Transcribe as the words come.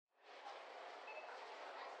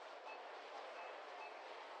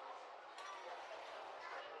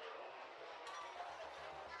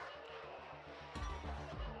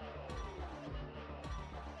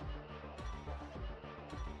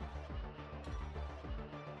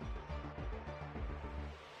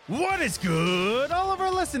What is good, all of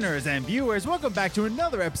our listeners and viewers? Welcome back to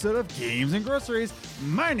another episode of Games and Groceries.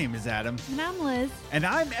 My name is Adam. And I'm Liz. And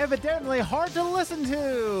I'm evidently hard to listen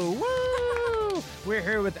to. Woo! We're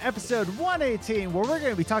here with episode 118, where we're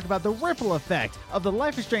going to be talking about the ripple effect of the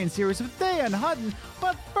Life is Strange series with Dan Hutton.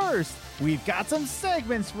 But first, we've got some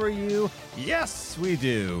segments for you. Yes, we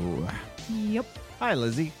do. Yep. Hi,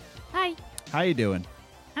 Lizzie. Hi. How you doing?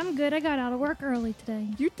 I'm good. I got out of work early today.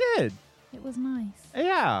 You did. It was nice.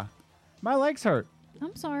 Yeah. My legs hurt.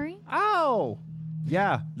 I'm sorry. Ow!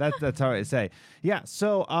 Yeah, that's how I say. Yeah,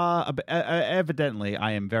 so evidently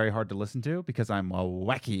I am very hard to listen to because I'm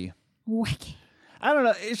wacky. Wacky. I don't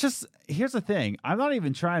know. It's just, here's the thing. I'm not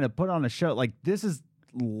even trying to put on a show. Like, this is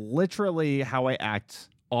literally how I act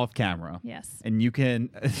off camera. Yes. And you can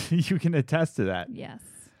you can attest to that. Yes.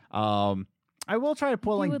 I will try to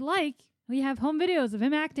pull If in. you would like, we have home videos of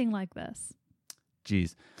him acting like this.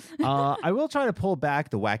 Jeez. I will try to pull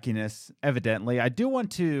back the wackiness, evidently. I do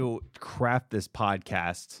want to craft this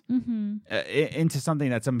podcast into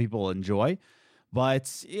something that some people enjoy.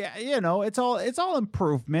 But, yeah, you know, it's all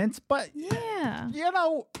improvements. But, Yeah. you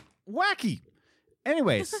know, wacky.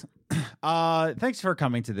 Anyways, thanks for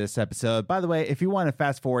coming to this episode. By the way, if you want to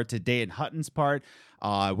fast forward to Dan Hutton's part,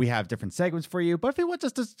 we have different segments for you. But if you want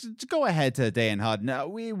just to go ahead to Dan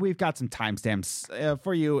Hutton, we've got some timestamps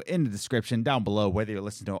for you in the description down below, whether you're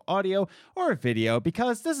listening to audio or video,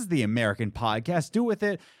 because this is the American podcast. Do with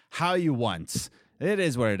it how you want. It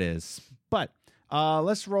is what it is. But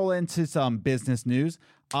let's roll into some business news.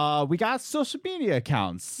 We got social media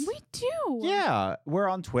accounts. We do. Yeah, we're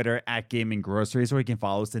on Twitter at Gaming Groceries, or you can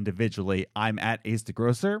follow us individually. I'm at Ace the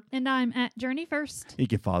Grocer. And I'm at Journey First. You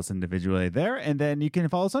can follow us individually there, and then you can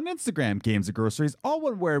follow us on Instagram, Games and Groceries, all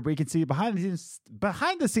one word, where you can see behind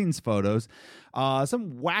the scenes photos,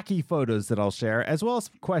 some wacky photos that I'll share, as well as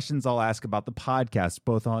some questions I'll ask about the podcast,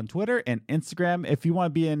 both on Twitter and Instagram. If you want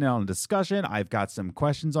to be in on a discussion, I've got some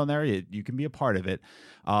questions on there. You can be a part of it.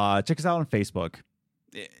 Check us out on Facebook.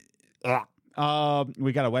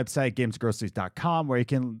 We got a website, gamesgroceries.com, where you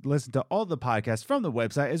can listen to all the podcasts from the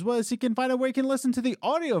website, as well as you can find out where you can listen to the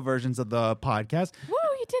audio versions of the podcast. Woo,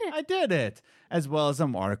 you did it. I did it, as well as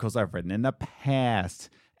some articles I've written in the past.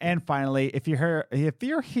 And finally, if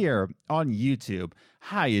you're here on YouTube,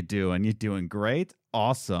 how you doing? You doing great?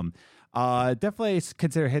 Awesome. Definitely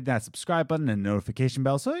consider hitting that subscribe button and notification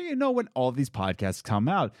bell so you know when all of these podcasts come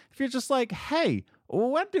out. If you're just like, hey,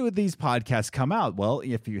 when do these podcasts come out? Well,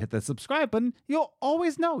 if you hit the subscribe button, you'll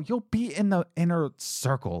always know. You'll be in the inner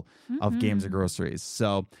circle of Games and Groceries.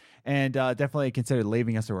 So, and definitely consider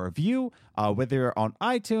leaving us a review, whether you're on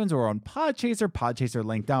iTunes or on Podchaser. Podchaser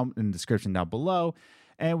link down in the description down below.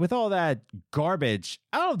 And with all that garbage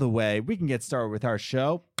out of the way, we can get started with our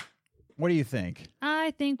show. What do you think?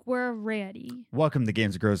 I think we're ready. Welcome to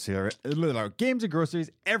Games and Groceries. Games and Groceries,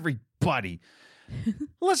 everybody.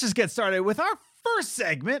 Let's just get started with our first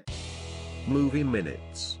segment. Movie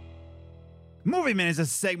Minutes. Movie Minutes is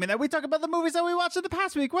a segment that we talk about the movies that we watched in the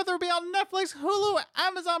past week, whether it be on Netflix, Hulu,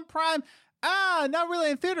 Amazon Prime, not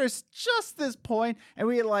really in theaters, just this point, and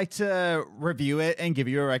we like to review it and give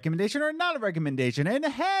you a recommendation or not a recommendation. And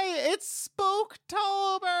hey, it's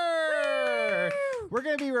Spooktober! We're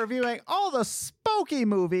going to be reviewing all the spooky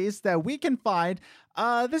movies that we can find.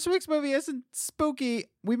 This week's movie isn't spooky.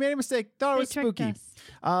 We made a mistake. Thought it was spooky.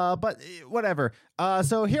 But whatever.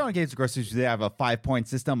 So here on Games and Groceries, they have a 5-point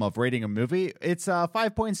system of rating a movie. It's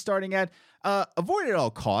 5 points starting at avoid at all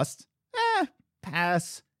costs,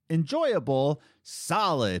 pass, enjoyable,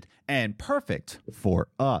 solid, and perfect for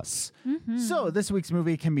us. So this week's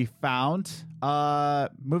movie can be found,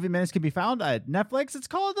 Movie Minutes can be found at Netflix. It's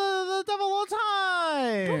called The Devil All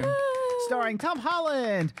Time. Woo-hoo! Starring Tom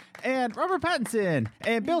Holland and Robert Pattinson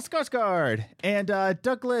and Bill Skarsgård and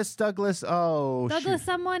Douglas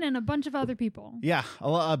someone and a bunch of other people. Yeah,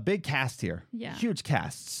 a big cast here. Yeah. Huge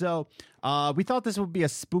cast. So we thought this would be a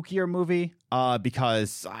spookier movie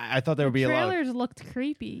because I thought there would be a lot of... Trailers looked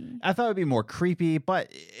creepy. I thought it would be more creepy, but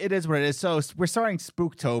it is what it is. So we're starting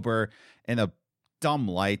Spooktober in a dumb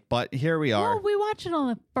light, but here we are. Well, we watched it on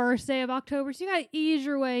the first day of October, so you got to ease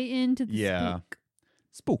your way into the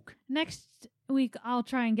Spook. Next week, I'll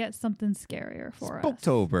try and get something scarier for us.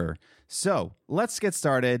 Spooktober. So let's get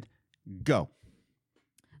started. Go.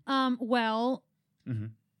 Well,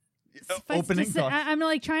 Opening to say, thoughts. I'm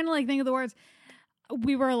like trying to think of the words.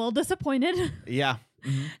 We were a little disappointed. Yeah.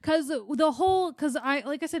 Because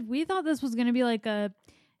like I said, we thought this was going to be like a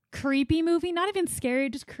creepy movie, not even scary,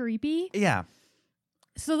 just creepy. Yeah.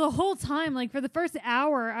 So the whole time, like for the first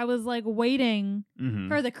hour, I was like waiting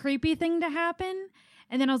for the creepy thing to happen.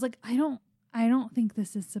 And then I was like, I I don't think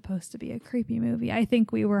this is supposed to be a creepy movie. I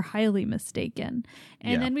think we were highly mistaken.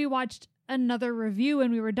 And Yeah. then we watched another review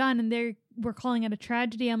and we were done and they were calling it a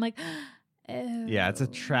tragedy. I'm like, Yeah, it's a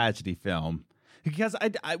 "Oh." tragedy film. Because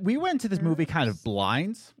we went to this movie kind of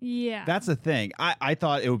blind. Yeah. That's the thing. I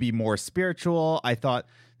thought it would be more spiritual. I thought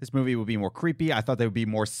this movie would be more creepy. I thought there would be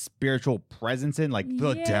more spiritual presence in, like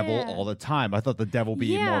the devil Yeah. all the time. I thought the devil would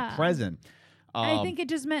be more Yeah. present. I think it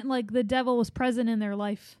just meant like the devil was present in their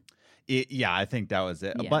life. Yeah, I think that was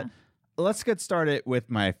it. Yeah. But let's get started with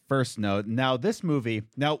my first note. Now, this movie,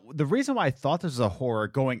 the reason why I thought this was a horror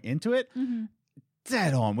going into it, Mm-hmm.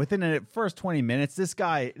 dead on. Within the first 20 minutes, this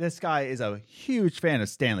guy is a huge fan of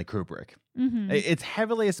Stanley Kubrick. Mm-hmm. It's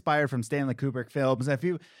heavily inspired from Stanley Kubrick films. If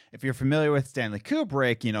you're familiar with Stanley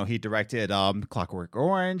Kubrick, you know he directed Clockwork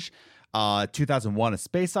Orange, 2001: A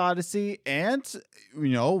Space Odyssey, and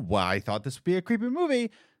why I thought this would be a creepy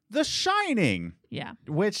movie, The Shining, Yeah.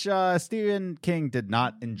 which Stephen King did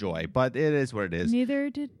not enjoy, but it is what it is. Neither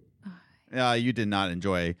did You did not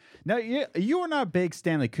enjoy. Now you were not a big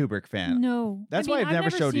Stanley Kubrick fan. No. That's I mean, why I've never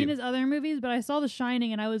showed seen you. his other movies, but I saw The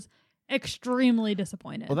Shining and I was extremely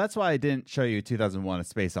disappointed. Well, that's why I didn't show you 2001: A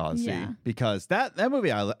Space Odyssey, Yeah. because that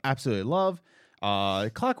movie I absolutely love.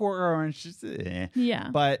 Clockwork Orange, just, yeah.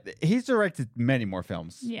 but he's directed many more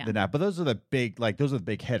films Yeah. than that. But those are the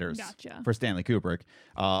big hitters Gotcha. for Stanley Kubrick.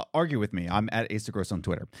 Argue with me. I'm at Ace DeGrosse on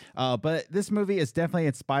Twitter. But this movie is definitely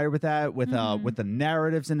inspired with that, with the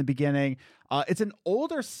narratives in the beginning. It's an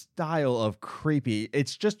older style of creepy.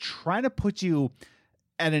 It's just trying to put you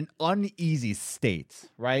at an uneasy state,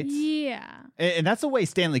 right? Yeah. And that's the way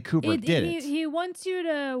Stanley Kubrick did it. He wants you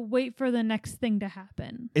to wait for the next thing to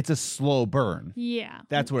happen. It's a slow burn. Yeah.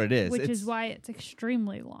 That's what it is. Which It's- is why it's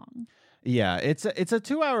extremely long. Yeah, it's a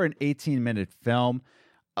 2 hour and 18-minute film.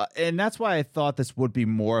 And that's why I thought this would be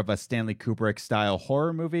more of a Stanley Kubrick style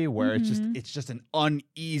horror movie where it's just an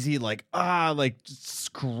uneasy,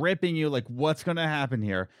 just gripping you, like what's going to happen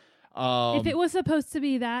here. If it was supposed to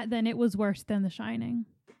be that, then it was worse than The Shining.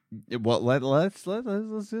 Well, let's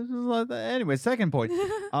anyway, second point.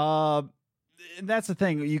 That's the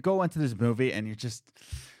thing. You go into this movie and you're just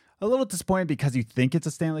a little disappointed because you think it's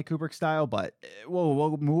a Stanley Kubrick style, but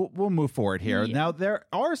we'll move forward here. Yeah. Now, there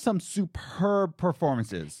are some superb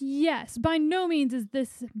performances. Yes, by no means is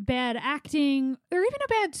this bad acting or even a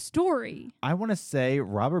bad story. I want to say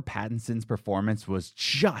Robert Pattinson's performance was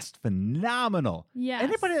just phenomenal. Yes.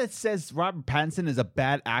 Anybody that says Robert Pattinson is a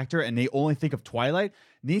bad actor and they only think of Twilight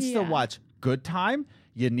needs to Yeah. watch Good Time.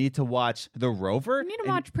 You need to watch The Rover. You need to and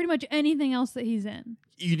watch pretty much anything else that he's in.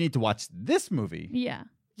 You need to watch this movie. Yeah.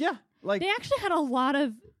 Yeah, like They actually had a lot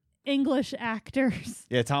of English actors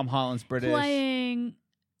yeah, Tom Holland's British.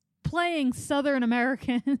 playing Southern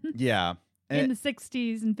American Yeah. in the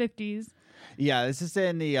 60s and 50s. Yeah, this is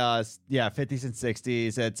in the 50s and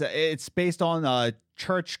 60s. It's based on a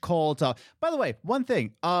church cult. By the way, one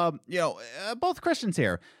thing, both Christians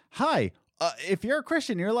here. Hi. If you're a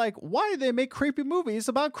Christian, you're like, why do they make creepy movies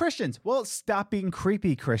about Christians? Well, stop being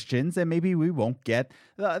creepy, Christians, and maybe we won't get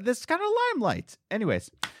this kind of limelight. Anyways,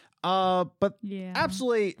 but Yeah.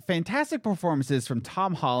 absolutely fantastic performances from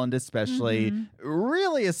Tom Holland, especially.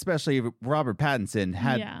 Really, especially Robert Pattinson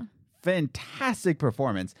had Yeah. fantastic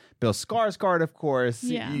performance. Bill Skarsgård, of course.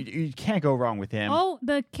 Yeah. You can't go wrong with him. Oh,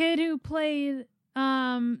 the kid who played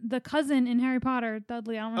the cousin in Harry Potter,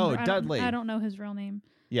 Dudley. I don't remember. Oh, Dudley. I don't know his real name.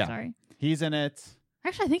 Yeah. Sorry. He's in it.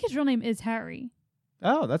 Actually, I think his real name is Harry.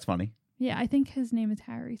 Oh, that's funny. Yeah, I think his name is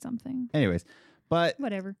Harry something. Anyways, but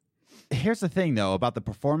Whatever. here's the thing, though, about the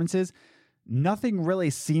performances. Nothing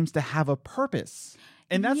really seems to have a purpose.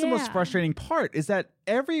 And that's the most Yeah. frustrating part, is that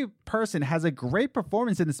every person has a great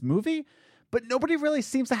performance in this movie, but nobody really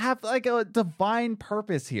seems to have like a divine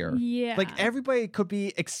purpose here. Yeah. Like everybody could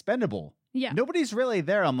be expendable. Yeah. Nobody's really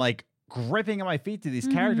there. I'm like gripping on my feet to these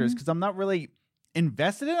characters because I'm not really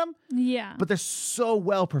invested in them, Yeah. but they're so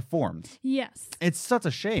well performed. Yes. It's such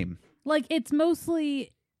a shame. Like, it's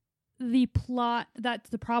mostly the plot that's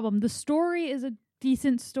the problem. The story is a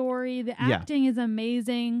decent story. The Yeah. acting is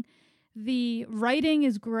amazing. The writing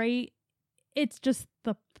is great. It's just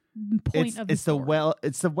the point of the story.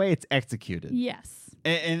 It's the way it's executed. Yes.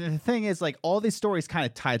 And the thing is, like, all these stories kind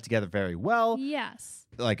of tie together very well. Yes.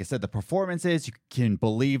 Like I said, the performances, you can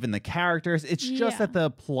believe in the characters. It's just Yeah. that the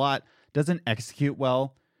plot doesn't execute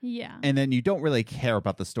well. Yeah. And then you don't really care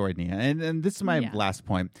about the story, Nia. And this is my Yeah. last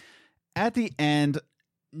point. At the end,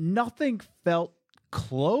 nothing felt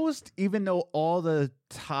closed, even though all the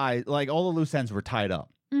loose ends were tied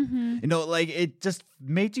up. Mm-hmm. It just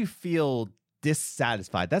made you feel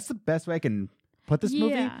dissatisfied. That's the best way I can put this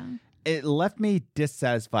movie. Yeah. it left me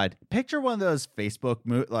dissatisfied. Picture one of those Facebook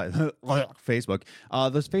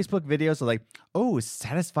those Facebook videos of like, oh,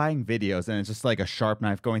 satisfying videos, and it's just like a sharp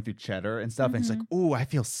knife going through cheddar and stuff, and it's like, oh, I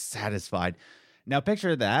feel satisfied. Now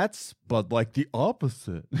picture that, but like the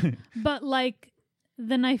opposite. But like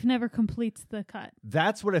the knife never completes the cut.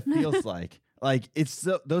 That's what it feels like. Like it's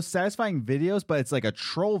those satisfying videos, but it's like a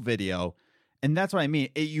troll video, and that's what I mean.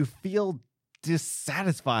 You feel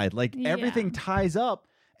dissatisfied. Like everything ties up.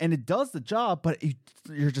 And it does the job, but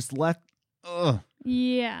you're just left. Ugh.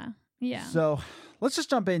 Yeah. So let's just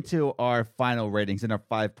jump into our final ratings in our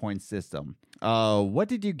 5-point system. What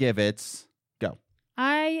did you give it? Go.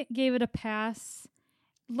 I gave it a pass.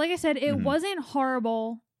 Like I said, it wasn't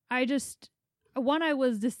horrible. I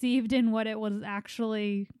was deceived in what it was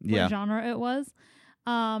actually, what genre it was.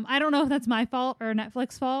 I don't know if that's my fault or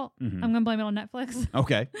Netflix's fault. I'm going to blame it on Netflix.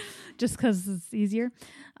 Okay. Just because it's easier.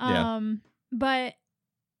 But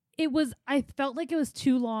I felt like it was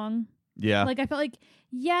too long. Yeah. Like I felt like,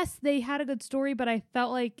 yes, they had a good story, but I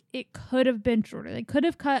felt like it could have been shorter. They could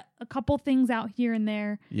have cut a couple things out here and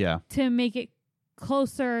there. Yeah. To make it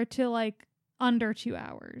closer to like under 2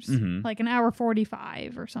 hours, like an hour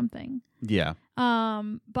 45 or something. Yeah.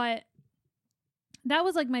 But that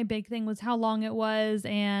was like my big thing was how long it was,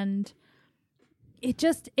 and it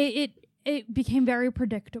just it became very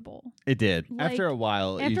predictable. It did. Like, after a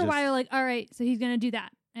while, like, all right, so he's gonna do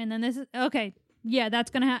that, and then this is okay. Yeah,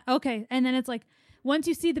 that's gonna happen. Okay, and then it's like once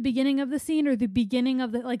you see the beginning of the scene or the beginning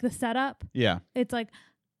of the setup, it's like,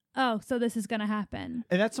 oh, so this is gonna happen.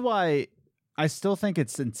 And that's why I still think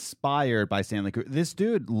it's inspired by Stanley Kubrick. This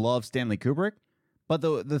dude loves Stanley Kubrick. But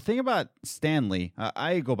the thing about Stanley,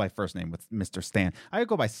 I go by first name with Mr. Stan. I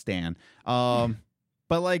go by Stan. But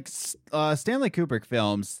like Stanley Kubrick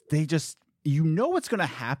films, they just, you know what's going to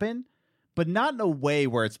happen, but not in a way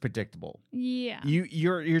where it's predictable. Yeah.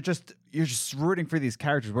 You're just rooting for these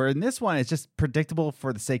characters. Where in this one, it's just predictable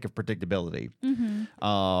for the sake of predictability.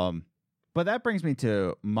 But that brings me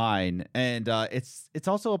to mine, and it's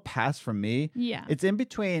also a pass from me. Yeah. It's in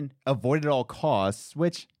between Avoid at All Costs,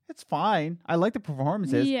 which it's fine. I like the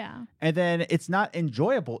performances. Yeah. And then it's not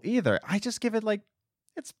enjoyable either. I just give it like,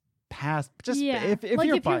 it's past. Just if like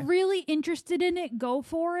you're if you're really interested in it, go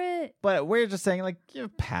for it. But we're just saying like,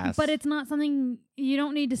 give pass. But it's not something you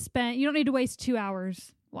don't need to waste 2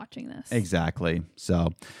 hours watching this. Exactly. So,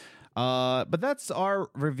 but that's our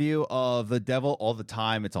review of The Devil All the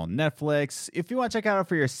Time. It's on Netflix. If you want to check it out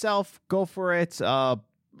for yourself, go for it.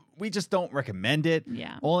 We just don't recommend it.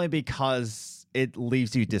 Yeah. Only because it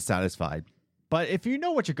leaves you dissatisfied. But if you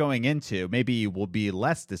know what you're going into, maybe you will be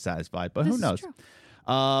less dissatisfied. But who knows?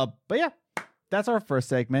 But yeah, that's our first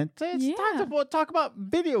segment. It's time to talk about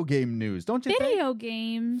video game news, don't you think? Video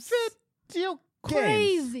games. Video games.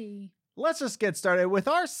 Crazy. Let's just get started with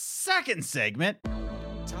our second segment.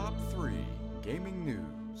 Top 3 Gaming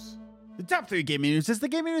News. The top 3 gaming news is the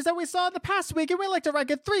gaming news that we saw in the past week, and we like to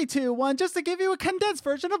rank it 3, 2, 1 just to give you a condensed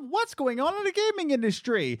version of what's going on in the gaming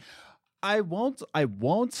industry. I won't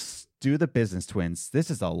do the Business Twins.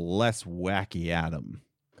 This is a less wacky Adam.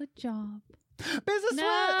 Good job. Business Twins.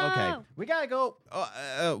 Okay, we gotta go.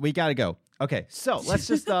 We gotta go. Okay, so let's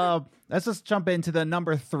just jump into the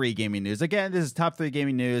number 3 gaming news. Again, this is top 3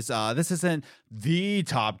 gaming news. This isn't the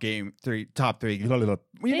top 3.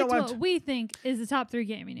 You know what we think is the top 3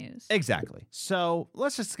 gaming news. Exactly. So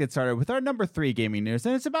let's just get started with our number 3 gaming news,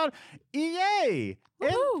 and it's about EA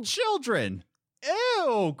and children.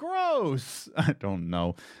 Ew, gross. I don't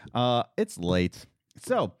know. It's late.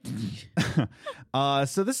 So,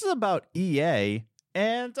 so this is about EA,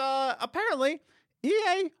 and apparently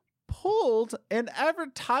EA pulled an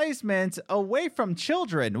advertisement away from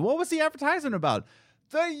children. What was the advertisement about?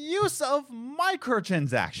 The use of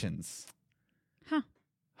microtransactions. Huh.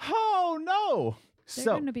 Oh, no.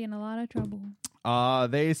 They're going to be in a lot of trouble.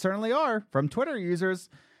 They certainly are, from Twitter users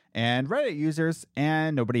and Reddit users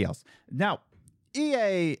and nobody else. Now,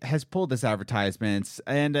 EA has pulled this advertisement,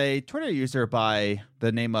 and a Twitter user by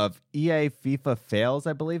the name of EA FIFA Fails,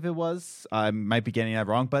 I believe it was. I might be getting that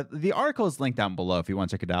wrong, but the article is linked down below if you want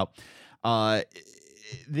to check it out.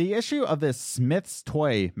 The issue of this Smith's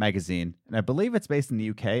Toy magazine, and I believe it's based in the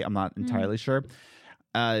UK. I'm not entirely sure.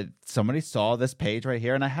 Somebody saw this page right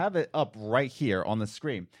here, and I have it up right here on the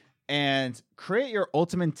screen. And create your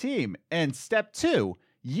ultimate team. And step 2,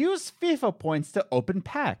 use FIFA points to open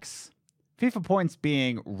packs. FIFA points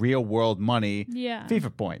being real world money. Yeah.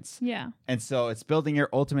 FIFA points. Yeah. And so it's building your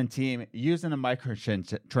ultimate team using the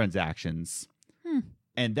microtransactions.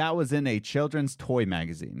 And that was in a children's toy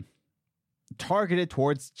magazine targeted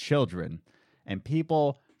towards children. And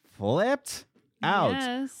people flipped out.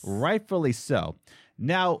 Yes. Rightfully so.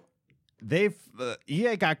 Now,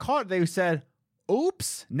 EA got caught. They said,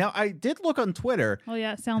 oops. Now, I did look on Twitter. Oh,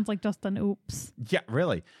 yeah. It sounds like just an oops. Yeah,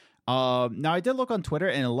 really. Now, I did look on Twitter,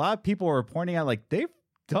 and a lot of people were pointing out, like, they've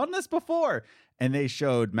done this before. And they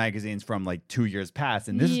showed magazines from, like, 2 years past.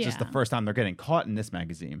 And this is just the first time they're getting caught in this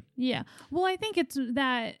magazine. Yeah. Well, I think it's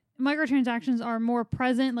that microtransactions are more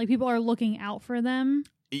present. Like, people are looking out for them.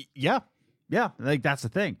 Yeah. Yeah. Like, that's the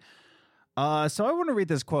thing. So I want to read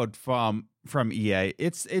this quote from EA.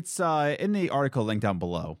 It's in the article linked down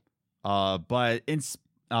below. But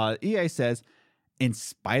EA says, in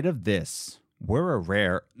spite of this, we're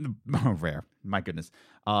rare. My goodness.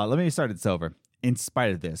 Let me start this over. In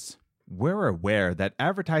spite of this, we're aware that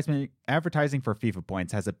advertising for FIFA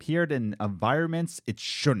points has appeared in environments it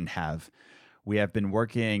shouldn't have. We have been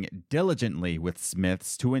working diligently with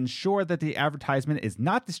Smiths to ensure that the advertisement is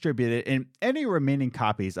not distributed in any remaining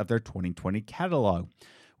copies of their 2020 catalog.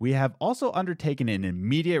 We have also undertaken an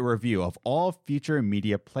immediate review of all future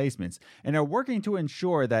media placements and are working to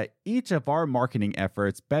ensure that each of our marketing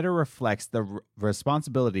efforts better reflects the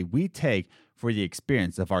responsibility we take for the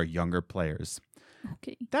experience of our younger players.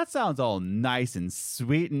 Okay. That sounds all nice and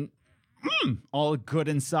sweet and all good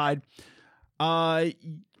inside. Okay,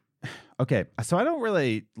 so I don't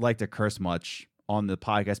really like to curse much on the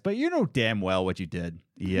podcast, but you know damn well what you did,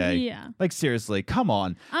 EA. Yeah. Like, seriously, come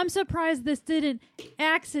on. I'm surprised this didn't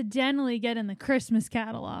accidentally get in the Christmas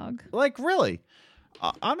catalog. Like, really.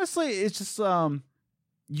 Honestly, it's just,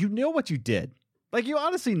 you know what you did. Like, you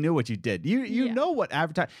honestly knew what you did. You know what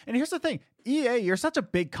advertise. And here's the thing. EA, you're such a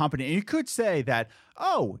big company, and you could say that,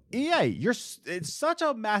 oh, EA, it's such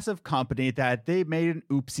a massive company that they made an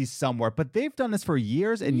oopsie somewhere, but they've done this for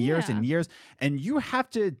years and years and years, and you have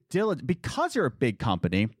to because you're a big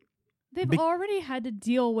company. They've already had to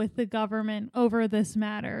deal with the government over this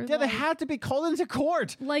matter. Yeah, they had to be called into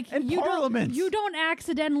court. Like, Parliament. You don't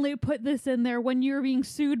accidentally put this in there when you're being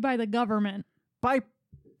sued by the government. By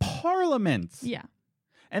Parliament. Yeah.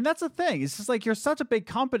 And that's the thing. It's just like you're such a big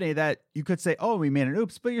company that you could say, oh, we made an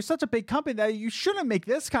oops, but you're such a big company that you shouldn't make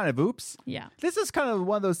this kind of oops. Yeah. This is kind of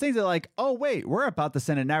one of those things that like, oh, wait, we're about to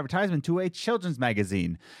send an advertisement to a children's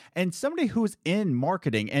magazine. And somebody who's in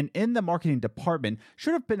marketing and in the marketing department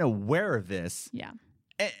should have been aware of this. Yeah.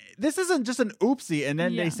 This isn't just an oopsie. And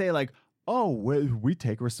then they say like, oh, we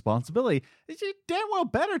take responsibility. You damn well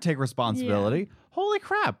better take responsibility. Yeah. Holy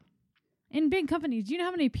crap. In big companies, do you know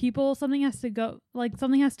how many people something has to go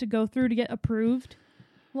through to get approved?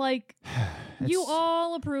 Like, you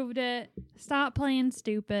all approved it. Stop playing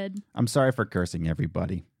stupid. I'm sorry for cursing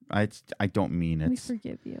everybody. I don't mean it. We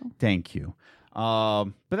forgive you. Thank you.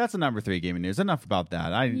 But that's the number 3 gaming news. Enough about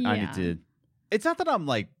that. I need to. It's not that I'm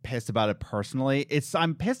like pissed about it personally.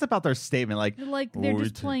 I'm pissed about their statement. Like they're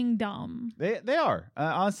just playing dumb. They are.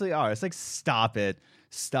 Honestly are. It's like, stop it.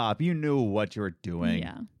 Stop. You knew what you were doing.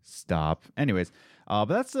 Yeah. Stop. Anyways, but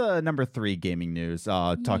that's number 3 gaming news.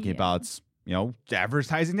 Talking about,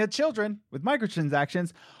 advertising to children with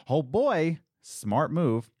microtransactions. Oh boy, smart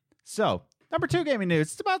move. So, number 2 gaming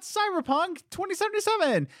news. It's about Cyberpunk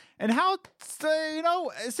 2077 and how,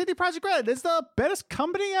 CD Projekt Red is the best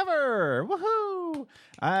company ever. Woohoo!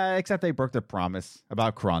 Except they broke their promise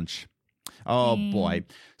about crunch. Oh, boy.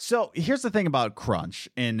 So here's the thing about crunch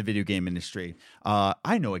in the video game industry.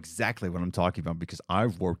 I know exactly what I'm talking about because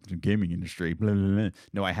I've worked in the gaming industry. Blah, blah, blah.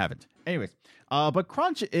 No, I haven't. Anyways, but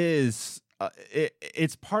crunch is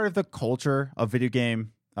it's part of the culture of the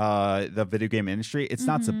video game industry. It's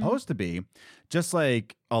not supposed to be. Just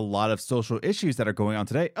like a lot of social issues that are going on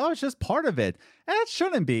today. Oh, it's just part of it. And it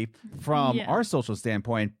shouldn't be from our social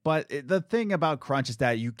standpoint. But the thing about crunch is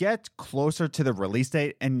that you get closer to the release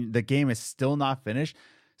date and the game is still not finished.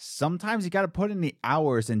 Sometimes you got to put in the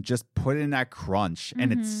hours and just put in that crunch.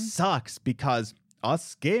 And it sucks because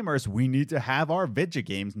us gamers, we need to have our video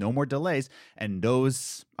games, no more delays. And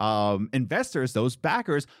those investors, those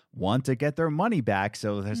backers want to get their money back.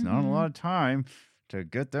 So there's not a lot of time to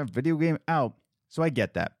get their video game out. So I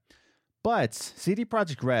get that. But CD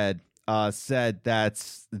Projekt Red said that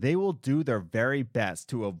they will do their very best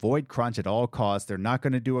to avoid crunch at all costs. They're not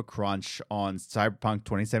going to do a crunch on Cyberpunk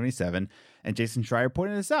 2077. And Jason Schreier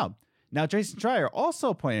pointed this out. Now, Jason Schreier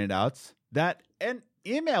also pointed out that an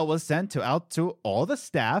email was sent out to all the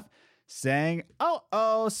staff saying,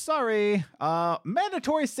 oh, sorry,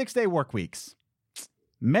 mandatory 6-day work weeks.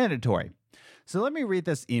 Mandatory. So let me read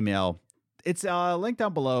this email. It's linked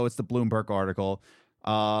down below. It's the Bloomberg article.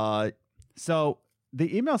 So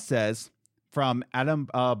the email says from Adam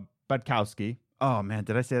Badkowski. Oh, man,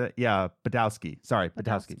 did I say that? Yeah, Badowski. Sorry,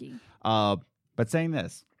 Badowski. But saying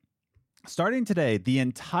this. Starting today, the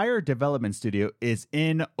entire development studio is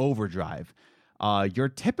in overdrive. your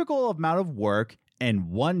typical amount of work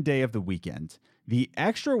and 1 day of the weekend. The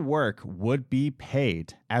extra work would be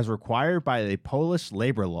paid as required by the Polish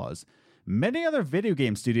labor laws. Many other video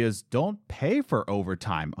game studios don't pay for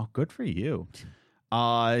overtime. Oh, good for you.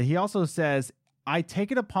 He also says, I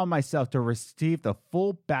take it upon myself to receive the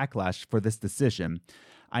full backlash for this decision.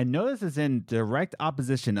 I know this is in direct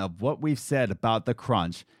opposition of what we've said about the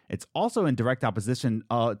crunch. It's also in direct opposition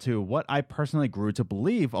to what I personally grew to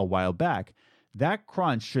believe a while back. That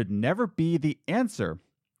crunch should never be the answer.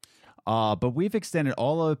 But we've extended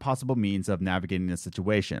all other possible means of navigating the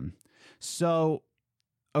situation. So,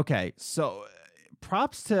 okay, so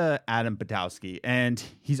props to Adam Badowski. And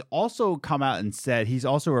he's also come out and said, he's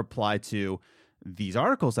also replied to these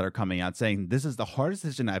articles that are coming out saying, this is the hardest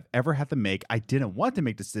decision I've ever had to make. I didn't want to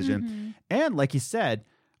make the decision. Mm-hmm. And like he said,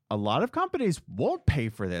 a lot of companies won't pay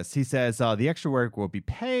for this. He says the extra work will be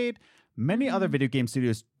paid. Many other video game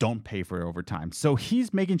studios don't pay for overtime. So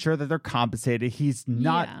he's making sure that they're compensated. He's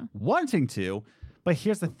not wanting to. But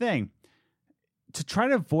here's the thing. To try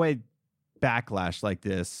to avoid backlash like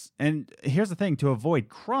this, and here's the thing, to avoid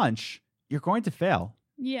crunch, you're going to fail.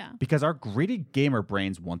 Yeah. Because our greedy gamer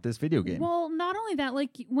brains want this video game. Well, not only that,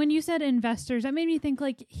 like when you said investors, that made me think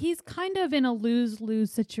like he's kind of in a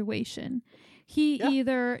lose-lose situation. He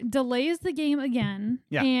either delays the game again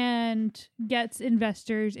and gets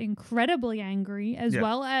investors incredibly angry as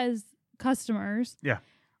well as customers. Yeah.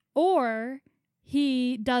 Or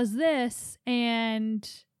he does this and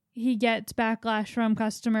he gets backlash from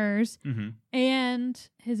customers and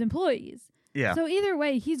his employees. Yeah. So either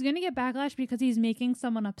way, he's going to get backlash because he's making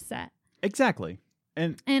someone upset. Exactly.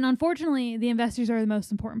 And unfortunately, the investors are the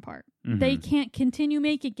most important part. They can't continue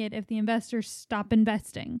making it if the investors stop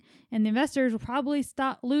investing. And the investors will probably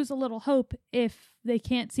lose a little hope if they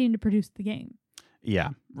can't seem to produce the game. Yeah,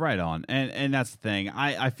 right on. And that's the thing.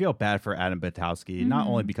 I feel bad for Adam Badowski, not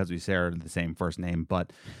only because we share the same first name,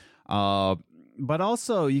 but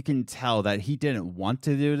also you can tell that he didn't want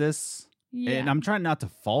to do this. Yeah. And I'm trying not to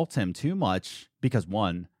fault him too much because,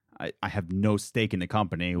 one, I have no stake in the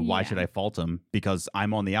company. Why should I fault him? Because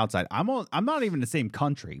I'm on the outside. I'm not even in the same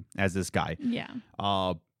country as this guy. Yeah.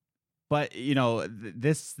 But you know,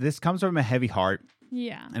 this comes from a heavy heart.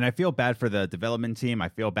 Yeah. And I feel bad for the development team. I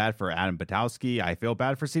feel bad for Adam Badowski. I feel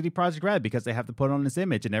bad for CD Projekt Red because they have to put on this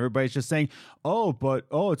image, and everybody's just saying,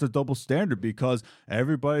 it's a double standard because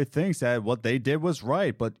everybody thinks that what they did was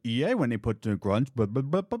right. But EA, when they put the crunch,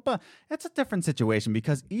 it's a different situation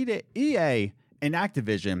because EA and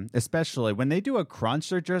Activision, especially when they do a crunch,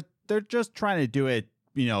 they're just trying to do it,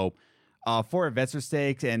 for investor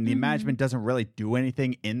stakes, and the management doesn't really do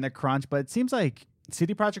anything in the crunch. But it seems like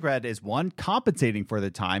CD Projekt Red is, one, compensating for the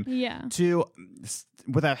time, two,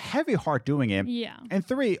 with a heavy heart doing it, and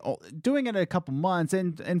three, doing it in a couple months,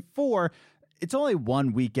 and four, it's only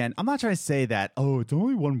one weekend. I'm not trying to say that, it's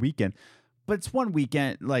only one weekend, but it's one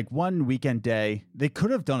weekend, like one weekend day. They could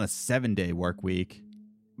have done a 7-day work week,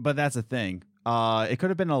 but that's the thing. It could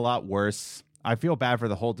have been a lot worse. I feel bad for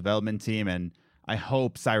the whole development team, and I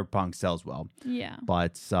hope Cyberpunk sells well. Yeah.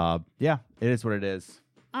 But, it is what it is.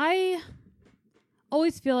 I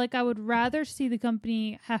always feel like I would rather see the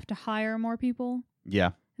company have to hire more people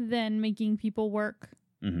than making people work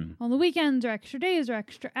on the weekends or extra days or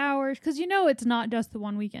extra hours. Because it's not just the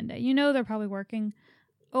one weekend day. They're probably working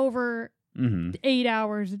over 8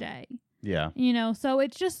 hours a day. Yeah. So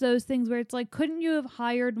it's just those things where it's like, couldn't you have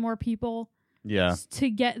hired more people to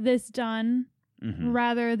get this done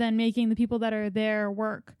rather than making the people that are there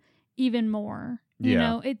work even more?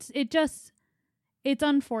 It's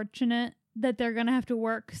unfortunate that they're going to have to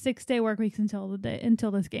work 6-day work weeks until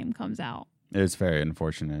this game comes out. It's very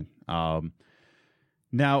unfortunate. Now,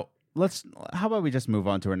 how about we just move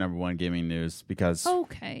on to our number one gaming news, because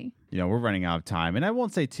we're running out of time, and I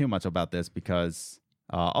won't say too much about this because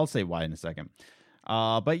I'll say why in a second.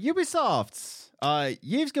 But Ubisoft,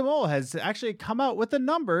 Yves Guillemot has actually come out with the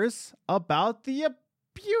numbers about the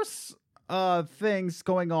abuse things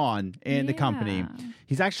going on in the company.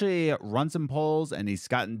 He's actually run some polls, and he's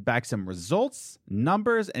gotten back some results,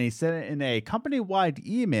 numbers, and he sent it in a company-wide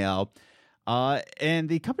email. And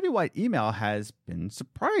the company-wide email has been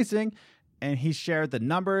surprising, and he shared the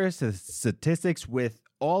numbers, the statistics with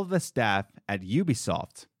all the staff at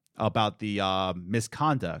Ubisoft about the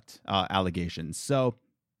misconduct allegations. So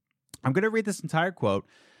I'm going to read this entire quote,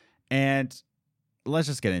 and let's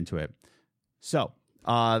just get into it. So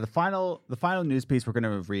the final news piece we're going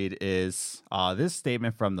to read is this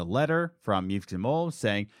statement from the letter from Yves Guillemot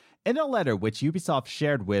saying, in a letter which Ubisoft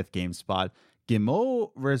shared with GameSpot,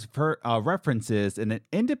 Guillemot references an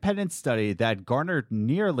independent study that garnered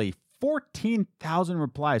nearly 14,000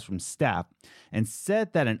 replies from staff and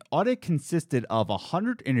said that an audit consisted of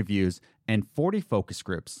 100 interviews and 40 focus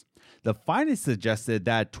groups. The findings suggested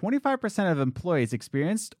that 25% of employees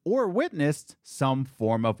experienced or witnessed some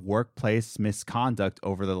form of workplace misconduct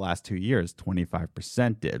over the last 2 years.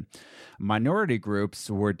 25% did. Minority groups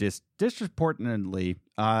were disproportionately,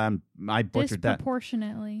 I butchered that.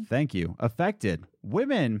 Disproportionately. Thank you. Affected.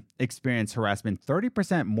 Women experienced harassment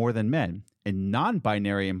 30% more than men, and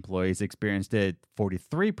non-binary employees experienced it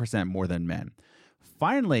 43% more than men.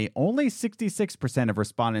 Finally, only 66% of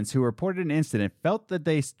respondents who reported an incident felt that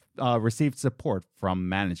they received support from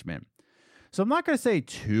management. So I'm not going to say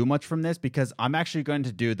too much from this because I'm actually going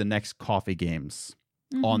to do the next coffee games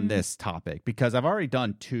on this topic because I've already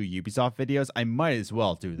done 2 Ubisoft videos. I might as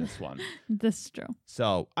well do this one. This is true.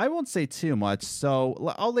 So I won't say too much.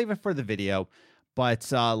 So I'll leave it for the video.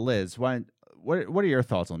 But Liz, what are your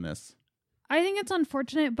thoughts on this? I think it's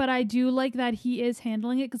unfortunate, but I do like that he is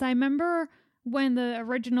handling it because I remember when the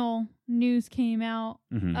original news came out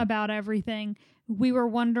about everything, we were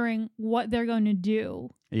wondering what they're going to do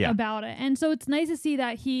about it. And so it's nice to see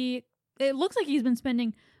that it looks like he's been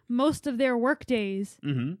spending most of their work days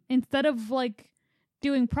instead of like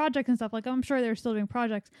doing projects and stuff. Like I'm sure they're still doing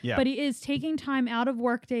projects, but he is taking time out of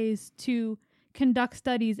work days to conduct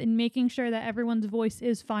studies and making sure that everyone's voice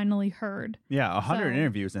is finally heard. Yeah, 100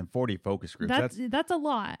 interviews and 40 focus groups. That's a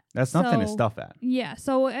lot. That's nothing to stuff at. Yeah,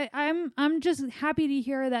 so I'm just happy to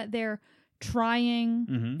hear that they're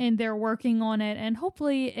trying and they're working on it, and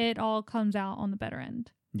hopefully it all comes out on the better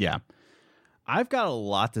end. Yeah. I've got a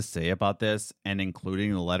lot to say about this, and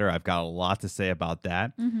including the letter, I've got a lot to say about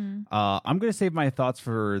that. I'm going to save my thoughts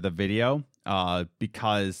for the video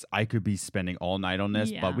because I could be spending all night on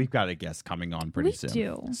this, but we've got a guest coming on pretty soon. We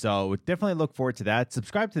do. So definitely look forward to that.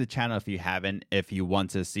 Subscribe to the channel if you haven't, if you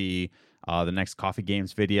want to see the next Coffee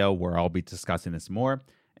Games video where I'll be discussing this more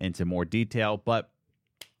into more detail. But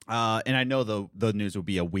and I know the news will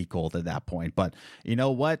be a week old at that point, but you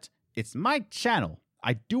know what? It's my channel.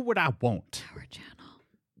 I do what I want. Our channel.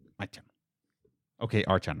 My channel. Okay,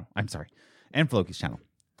 our channel. I'm sorry. And Floki's channel.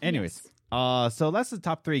 Anyways, so that's the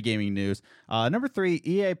top 3 gaming news. Number 3,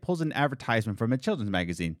 EA pulls an advertisement from a children's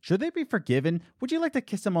magazine. Should they be forgiven? Would you like to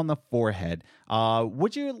kiss them on the forehead?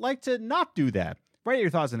 Would you like to not do that? Write your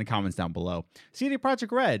thoughts in the comments down below. CD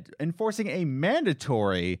Projekt Red enforcing a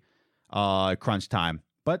mandatory crunch time.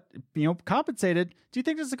 But, compensated. Do you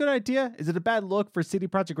think this is a good idea? Is it a bad look for CD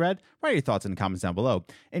Projekt Red? Write your thoughts in the comments down below.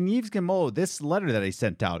 And Yves Guillemot, this letter that he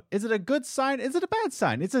sent out, is it a good sign? Is it a bad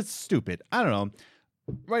sign? Is it stupid? I don't know.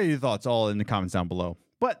 Write your thoughts all in the comments down below.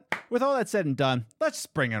 But with all that said and done, let's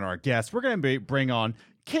bring in our guest. We're going to bring on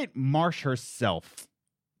Kate Marsh herself,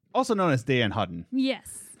 also known as Diane Hutton.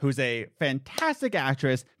 Yes. Who's a fantastic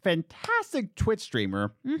actress, fantastic Twitch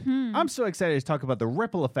streamer. I'm so excited to talk about the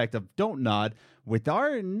ripple effect of Don't Nod with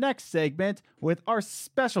our next segment with our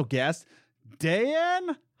special guest,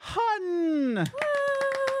 Diane Hutton. Woo!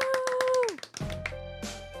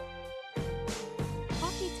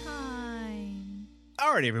 Coffee time.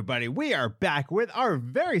 All right, everybody, we are back with our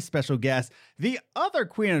very special guest, the other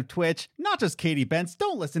queen of Twitch, not just Katie Bentz.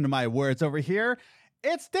 Don't listen to my words over here.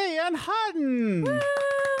 It's Diane Hutton. Woo!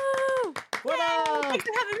 What up? Thanks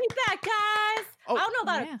for having me back, guys. I don't know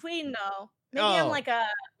about a queen, though. Maybe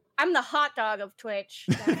I'm the hot dog of Twitch.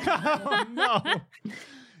 Oh, no.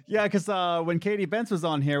 Yeah, because when Katie Bentz was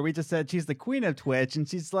on here, we just said she's the queen of Twitch, and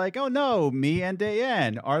she's like, oh, no, me and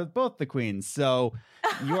Diane are both the queens. So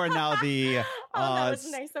you are now the... that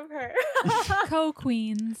was nice of her.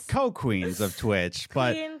 Co-queens. Co-queens of Twitch.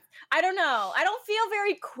 But Queens. I don't know. I don't feel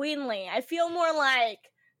very queenly. I feel more like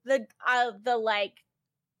the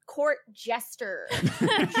court jester.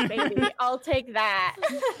 Baby, I'll take that.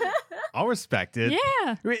 I'll respect it.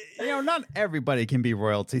 Yeah. Not everybody can be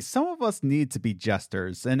royalty. Some of us need to be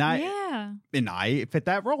jesters, and I fit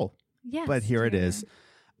that role. Yes. But here it is.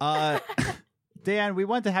 Dan, we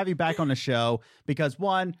want to have you back on the show because,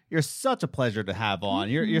 one, you're such a pleasure to have on.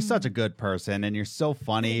 You're such a good person, and you're so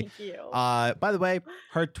funny. Thank you. By the way,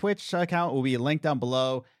 her Twitch account will be linked down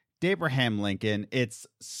below. Dabraham Lincoln. It's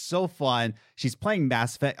so fun. She's playing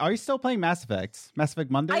Mass Effect. Are you still playing Mass Effect? Mass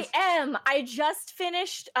Effect Mondays? I am. I just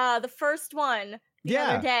finished the first one the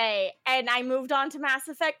other day, and I moved on to Mass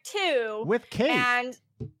Effect 2. With Kate. And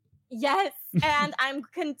yes, and I'm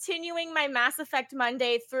continuing my Mass Effect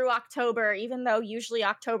Monday through October, even though usually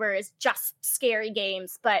October is just scary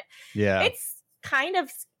games, but it's kind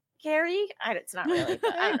of scary. It's not really,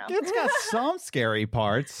 but I don't know. It's got some scary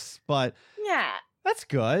parts, but yeah. That's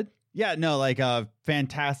good. Yeah, no, like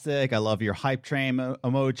fantastic. I love your hype train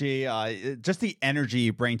emoji. Just the energy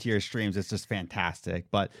you bring to your streams is just fantastic.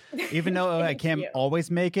 But even though I can't always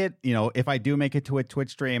make it, if I do make it to a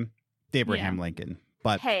Twitch stream, Abraham Lincoln.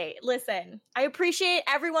 But hey, listen, I appreciate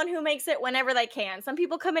everyone who makes it whenever they can. Some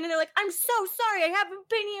people come in and they're like, I'm so sorry, I haven't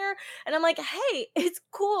been here. And I'm like, hey, it's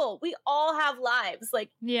cool. We all have lives. Like,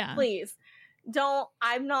 please.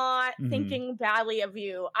 I'm not thinking badly of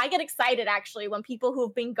you. I get excited actually when people who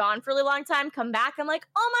have been gone for a really long time come back. I'm like,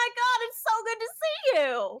 oh my God, it's so good to see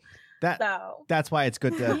you. That's why it's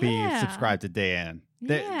good to be subscribed to Dayan.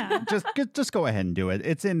 Just go ahead and do it.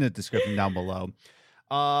 It's in the description down below.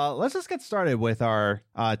 Let's just get started with our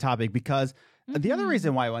topic because the other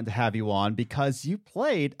reason why I wanted to have you on, because you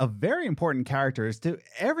played a very important character to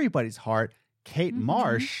everybody's heart, Kate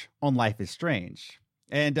Marsh on Life is Strange.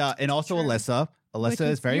 And also Alyssa. Alyssa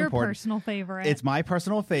is very important. Your personal favorite. It's my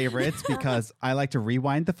personal favorite because I like to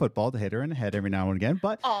rewind the football to hit her in the head every now and again.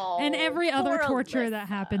 But and every other torture that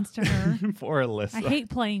happens to her. Poor Alyssa. I hate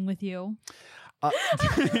playing with you.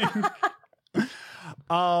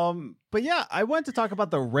 But yeah, I wanted to talk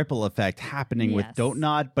about the ripple effect happening with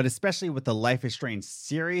Dontnod, but especially with the Life is Strange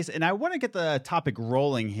series. And I want to get the topic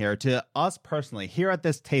rolling here to us personally here at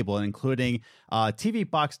this table, including TV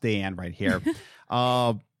Box Dayan right here.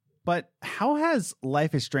 But how has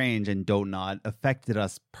Life is Strange and Dontnod affected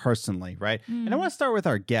us personally, right? And I want to start with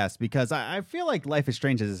our guest because I feel like Life is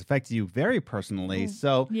Strange has affected you very personally.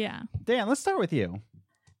 So Dan, let's start with you.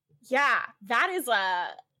 Yeah, that is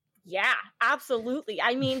yeah, absolutely.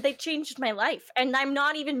 I mean, they changed my life, and I'm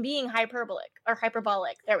not even being hyperbolic.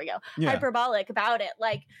 There we go. Yeah. Hyperbolic about it.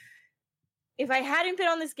 Like, if I hadn't been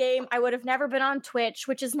on this game, I would have never been on Twitch,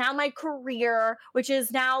 which is now my career, which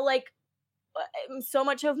is now like so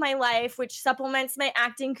much of my life, which supplements my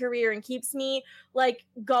acting career and keeps me like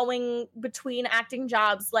going between acting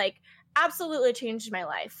jobs. Like, absolutely changed my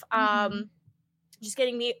life. Just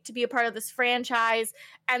getting me to be a part of this franchise,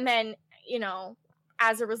 and then,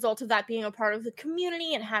 as a result of that, being a part of the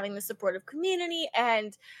community and having the supportive community.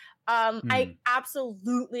 And I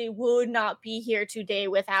absolutely would not be here today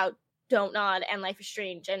without Dontnod and Life is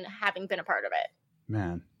Strange and having been a part of it.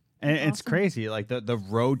 Man. And it's crazy, like the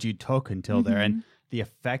road you took until there and the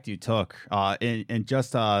effect you took in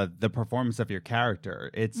just the performance of your character.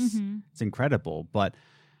 It's incredible. But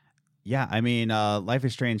yeah, I mean, Life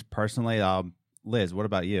is Strange personally. Liz, what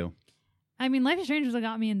about you? I mean, Life is Strange was what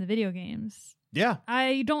got me in the video games. Yeah.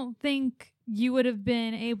 I don't think you would have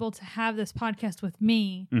been able to have this podcast with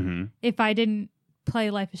me if I didn't play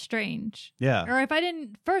Life is Strange. Yeah. Or if I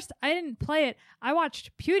didn't play it. I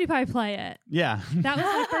watched PewDiePie play it. Yeah. That was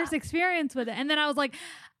my first experience with it. And then I was like,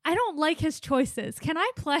 I don't like his choices. Can I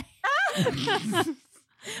play?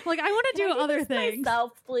 Like, I want to do other things.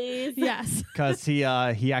 Myself, please. Yes. Because he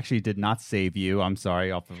actually did not save you. I'm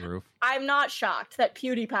sorry, off the roof. I'm not shocked that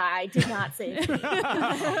PewDiePie did not save me.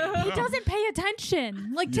 He doesn't pay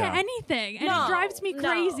attention, to anything. And it drives me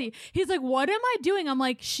crazy. He's like, what am I doing? I'm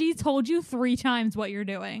like, she told you 3 times what you're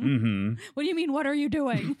doing. What do you mean, what are you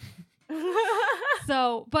doing?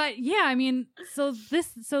 But yeah, I mean, so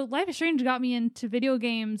Life is Strange got me into video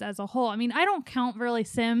games as a whole. I mean, I don't count really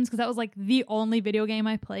Sims because that was like the only video game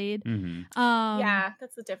I played. Yeah,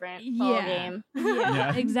 that's a different game.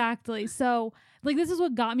 Yeah, exactly. So like, this is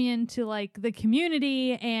what got me into like the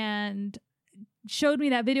community and showed me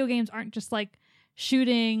that video games aren't just like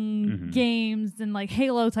shooting games and like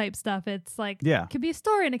Halo type stuff. It's like, it can be a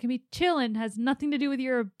story and it can be chill and has nothing to do with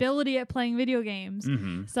your ability at playing video games.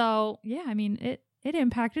 So yeah, I mean, it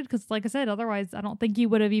impacted because, like I said, otherwise I don't think you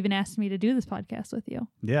would have even asked me to do this podcast with you.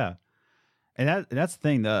 Yeah. And that's the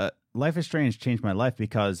thing. The Life is Strange changed my life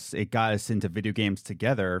because it got us into video games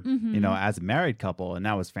together, as a married couple, and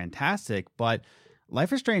that was fantastic. But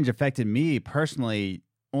Life is Strange affected me personally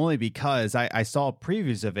only because I saw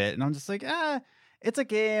previews of it and I'm just like, it's a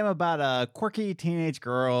game about a quirky teenage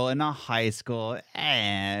girl in a high school.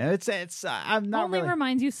 It's I'm not only really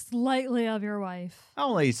reminds you slightly of your wife.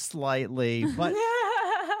 Only slightly, but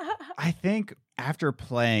I think after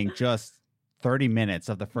playing just 30 minutes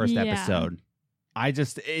of the first episode,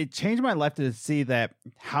 it changed my life to see that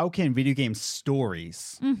how can video game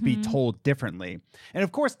stories be told differently? And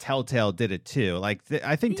of course, Telltale did it too. Like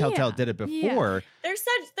I think Telltale did it before. They're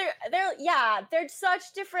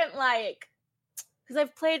such different, like, because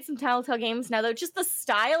I've played some Telltale games now, though, just the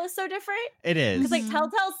style is so different. It is. Because like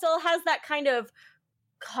Telltale still has that kind of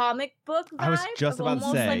comic book vibe. I was just about to say,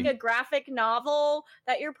 almost like a graphic novel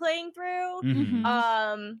that you're playing through.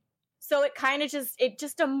 So it kind of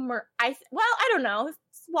I don't know.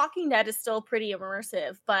 Walking Dead is still pretty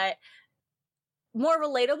immersive, but more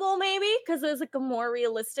relatable, maybe, because there's like a more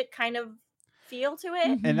realistic kind of feel to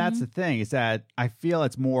it. And that's the thing, is that I feel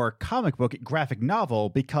it's more comic book, graphic novel,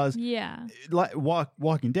 because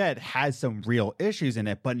Walking Dead has some real issues in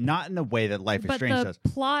it, but not in the way that Life is Strange does. But the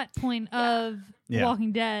plot point of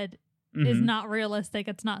Walking Dead is not realistic.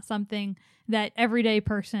 It's not something that everyday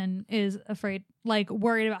person is afraid, like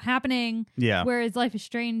worried about happening. Yeah. Whereas Life is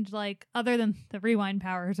Strange, like other than the rewind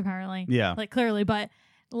powers, apparently. Yeah. Like clearly, but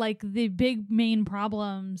like the big main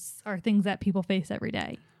problems are things that people face every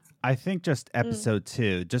day. I think just episode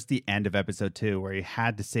 2, just the end of episode 2, where he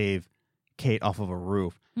had to save Kate off of a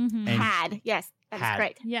roof. Yes, that's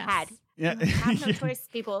great. Yes. Had. Yeah. You have no choice,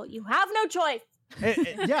 people. You have no choice.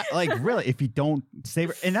 Yeah, like really, if you don't save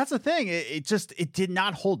her, and that's the thing, it did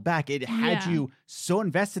not hold back. It had you so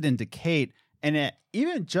invested into Kate, and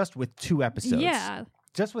even just with 2 episodes,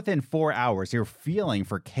 just within 4 hours, you're feeling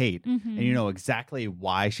for Kate, and you know exactly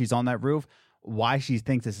why she's on that roof, why she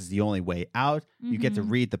thinks this is the only way out. You get to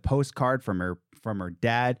read the postcard from her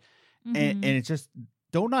dad, and it just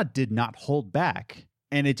Donut did not hold back,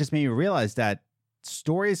 and it just made me realize that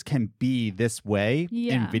stories can be this way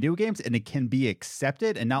in video games, and it can be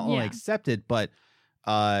accepted, and not only accepted, but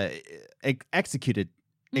executed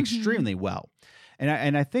extremely well.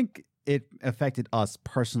 And I think it affected us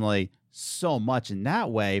personally so much in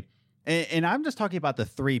that way. And I'm just talking about the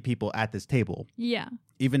 3 people at this table. Yeah.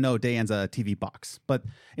 Even though Diane's a TV box. But,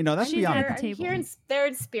 you know, that's beyond. They're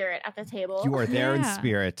in spirit at the table. You are there in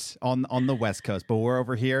spirit on the West Coast, but we're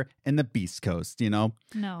over here in the Beast Coast, you know?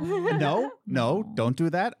 No, don't do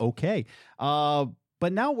that. Okay.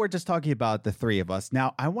 But now we're just talking about the 3 of us.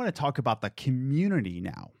 Now, I want to talk about the community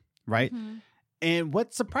now, right? And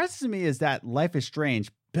what surprises me is that Life is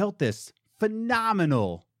Strange built this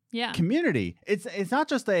phenomenal community. It's not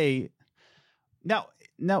just a now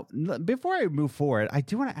before I move forward, I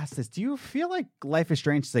do want to ask this. Do you feel like Life is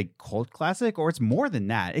Strange is a cult classic, or it's more than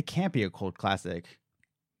that? It can't be a cult classic.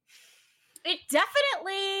 It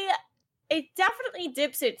definitely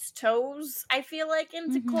dips its toes, I feel like,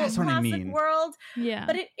 into cult classic world. Yeah.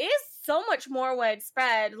 But it is so much more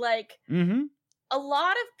widespread. Like a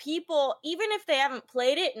lot of people, even if they haven't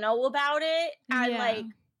played it, know about it and like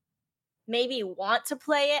maybe want to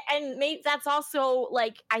play it, and maybe that's also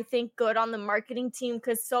like I think good on the marketing team,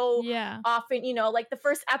 because so often, you know, like the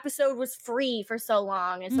first episode was free for so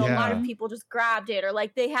long, and so a lot of people just grabbed it, or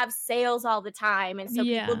like they have sales all the time, and so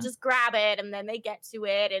people just grab it and then they get to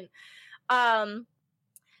it, and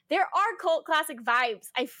there are cult classic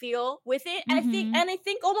vibes, I feel, with it. And I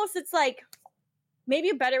think almost it's like, maybe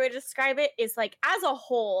a better way to describe it is like, as a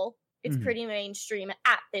whole, it's pretty mainstream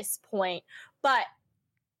at this point, but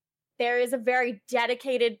there is a very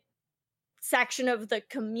dedicated section of the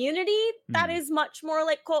community that is much more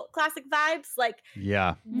like cult classic vibes. Like,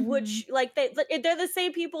 which like they're the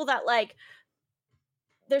same people that like,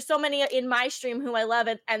 there's so many in my stream who I love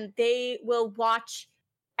it, and they will watch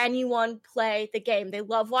anyone play the game. They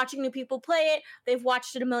love watching new people play it. They've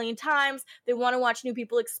watched it a million times. They want to watch new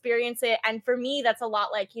people experience it. And for me, that's a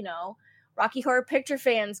lot like, you know, Rocky Horror Picture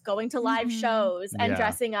fans going to live shows and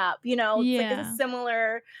dressing up, you know, it's like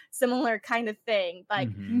a similar kind of thing. Like,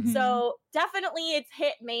 so definitely it's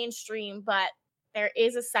hit mainstream, but there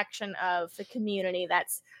is a section of the community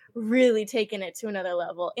that's really taken it to another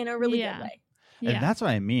level in a really good way. And that's what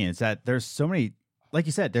I mean, is that there's so many, like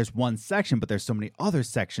you said, there's one section, but there's so many other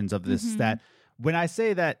sections of this that when I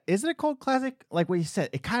say that, is it a cult classic? Like what you said,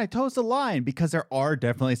 it kind of toes the line, because there are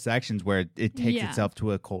definitely sections where it takes itself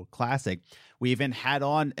to a cult classic. We even had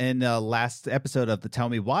on in the last episode of the Tell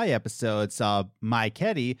Me Why episodes, Mike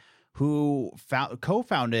Keddy, who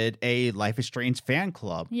co-founded a Life is Strange fan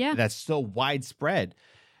club that's so widespread.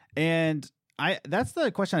 And that's the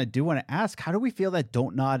question I do want to ask. How do we feel that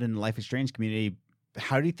Don't Nod and the Life is Strange community,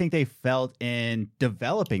 how do you think they felt in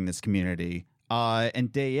developing this community?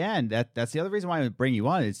 And Diane, that's the other reason why I bring you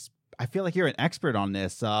on, is I feel like you're an expert on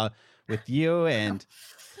this, with you and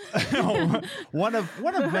one of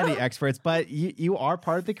many experts, but you are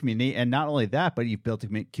part of the community. And not only that, but you've built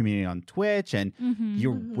a community on Twitch, and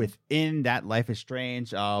you're within that Life is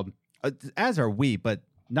Strange, as are we, but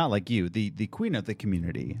not like you, the queen of the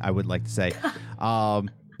community, I would like to say.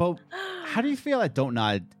 But how do you feel at Don't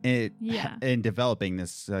Nod in developing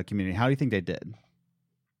this community? How do you think they did?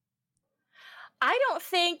 I don't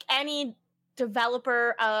think any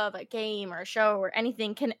developer of a game or a show or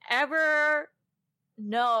anything can ever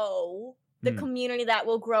know the community that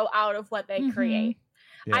will grow out of what they create.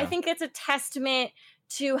 I think it's a testament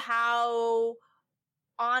to how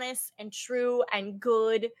honest and true and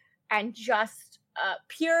good and just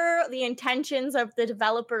pure the intentions of the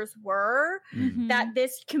developers were, that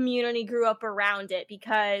this community grew up around it,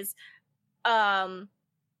 because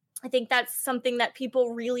I think that's something that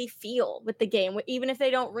people really feel with the game, even if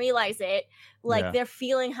they don't realize it. Like, they're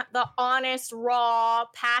feeling the honest, raw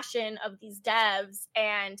passion of these devs,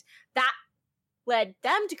 and that led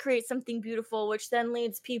them to create something beautiful, which then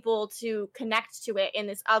leads people to connect to it in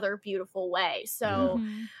this other beautiful way. So,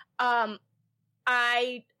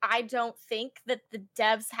 I don't think that the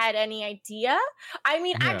devs had any idea. I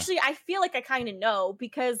mean, actually, I feel like I kind of know,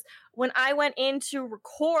 because when I went in to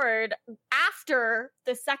record after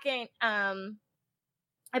the second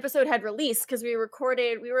episode had released, because we were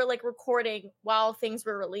recording while things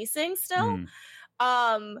were releasing still.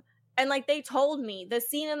 And like, they told me the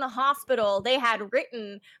scene in the hospital they had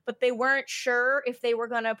written, but they weren't sure if they were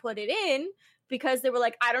going to put it in, because they were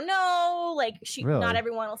like, I don't know, like, not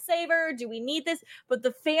everyone will save her. Do we need this? But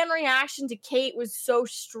the fan reaction to Kate was so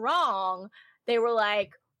strong. They were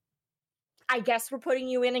like, I guess we're putting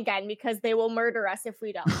you in again, because they will murder us if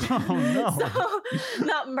we don't. Oh, no. So,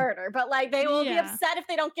 not murder, but like, they will be upset if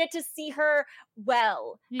they don't get to see her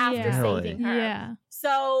after saving her. Yeah.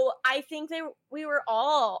 So I think we were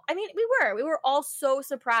all so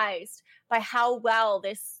surprised by how well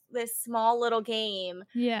this small little game.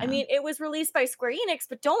 Yeah. I mean, it was released by Square Enix,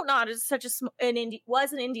 but Don't Nod is such an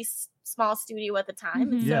indie small studio at the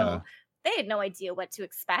time. And so they had no idea what to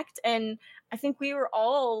expect. And I think we were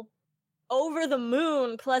all over the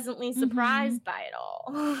moon, pleasantly surprised by it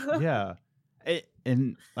all. Yeah.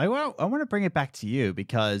 And I want to bring it back to you,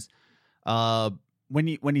 because when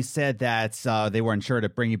you said that they weren't sure to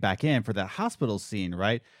bring you back in for that hospital scene,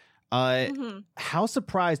 right? How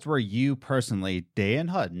surprised were you personally, Dan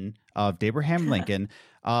Hutton of Abraham Lincoln?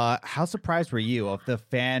 How surprised were you of the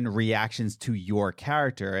fan reactions to your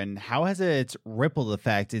character, and how has it rippled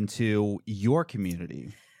effect into your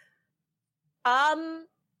community?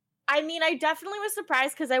 I mean, I definitely was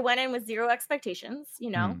surprised, because I went in with zero expectations,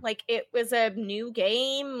 like, it was a new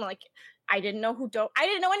game. Like, I didn't know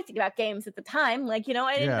anything about games at the time. Like,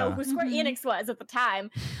 I didn't know who Square Enix was at the time.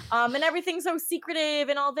 And everything's so secretive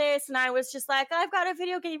and all this. And I was just like, I've got a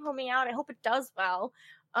video game coming out. I hope it does well.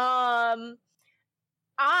 I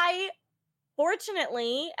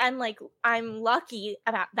fortunately, and like, I'm lucky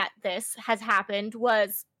about that this has happened,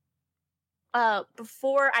 was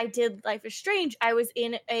before I did Life is Strange, I was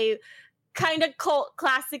in a kind of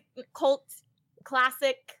classic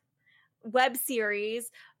web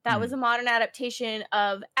series that was a modern adaptation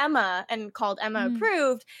of Emma, and called Emma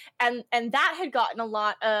Approved, and that had gotten a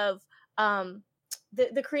lot of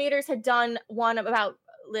the creators had done one about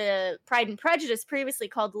the Pride and Prejudice previously,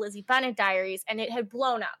 called the Lizzie Bennet Diaries, and it had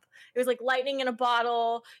blown up. It was like lightning in a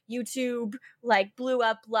bottle. YouTube like blew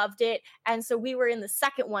up, loved it, and so we were in the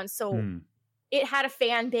second one. So it had a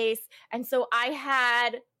fan base, and so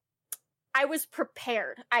I was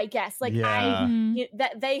prepared, I guess. Like, that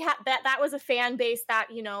was a fan base that,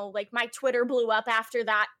 like, my Twitter blew up after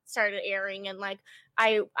that started airing, and like,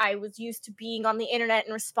 I was used to being on the internet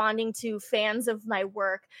and responding to fans of my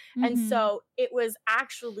work. And so it was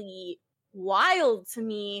actually wild to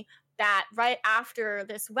me that right after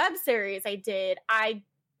this web series I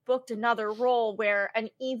booked another role where an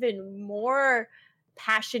even more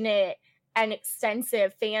passionate and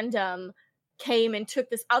extensive fandom came and took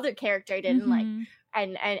this other character I didn't like,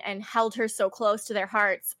 and held her so close to their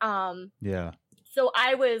hearts. So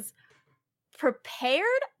I was prepared,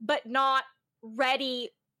 but not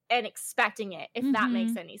ready and expecting it, if that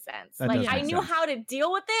makes any sense. Like, I knew how to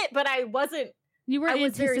deal with it, but I wasn't. I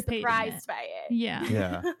was very surprised by it.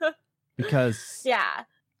 Yeah. Because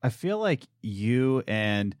I feel like you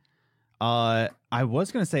and I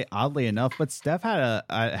was going to say, oddly enough, but Steph had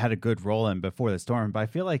a good role in Before the Storm, but I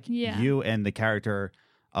feel like you and the character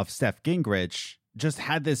of Steph Gingrich just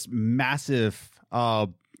had this massive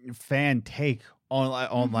fan take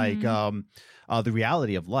on the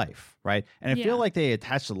reality of life, right? And I feel like they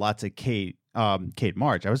attached a lot to Kate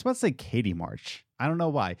March. I was about to say Katie March. I don't know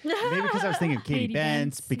why. Maybe because I was thinking of Katie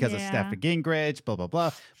Bence, because of Steph Gingrich, blah, blah,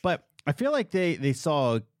 blah. But I feel like they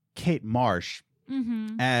saw Kate Marsh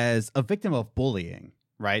as a victim of bullying,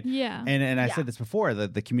 right? Yeah. And I said this before,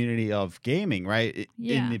 the community of gaming, right?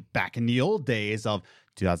 Back in the old days of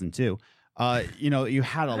 2002, you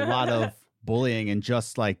had a lot of bullying and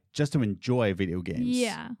just to enjoy video games.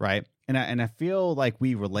 Yeah. Right. And I feel like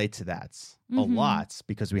we relate to that a lot,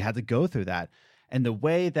 because we had to go through that. And the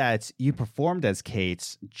way that you performed as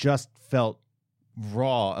Kate just felt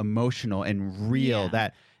raw, emotional, and real,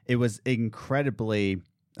 that it was incredibly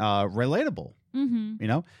relatable, You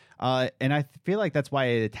know, and I feel like that's why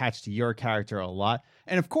it attached to your character a lot.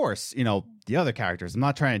 And of course, you know, the other characters. I'm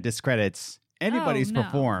not trying to discredit anybody's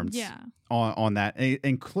performance on that,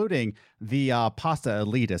 including the pasta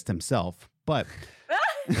elitist himself. But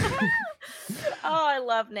I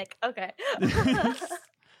love Nick. Okay.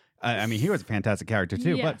 I mean, he was a fantastic character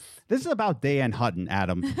too. Yes. But this is about Diane Hutton,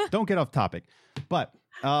 Adam. Don't get off topic. But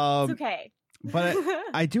it's okay. But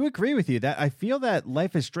I do agree with you that I feel that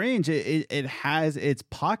Life is Strange, it has its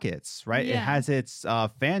pockets, right? Yeah. It has its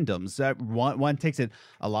fandoms. One takes it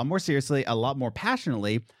a lot more seriously, a lot more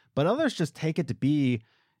passionately, but others just take it to be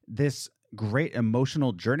this great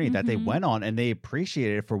emotional journey that they went on, and they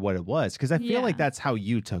appreciated it for what it was. Because I feel like that's how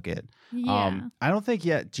you took it. Yeah. I don't think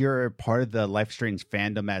yet you're part of the Life is Strange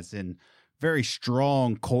fandom as in very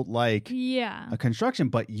strong cult-like construction,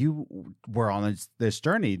 but you were on this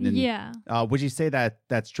journey. And, would you say that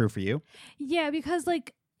that's true for you? Yeah, because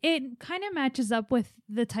like it kind of matches up with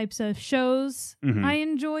the types of shows I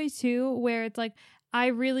enjoy too, where it's like I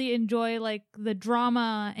really enjoy like the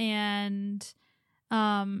drama and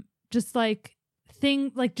just like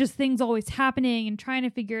things always happening and trying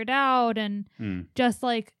to figure it out, and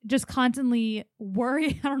just constantly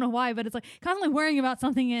worry. I don't know why, but it's like constantly worrying about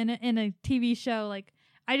something in a TV show. Like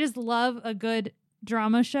I just love a good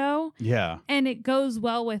drama show. Yeah. And it goes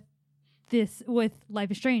well with Life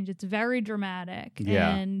is Strange. It's very dramatic.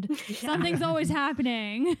 Yeah. And something's always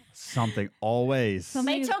happening. Something always.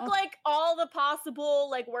 They took like all the possible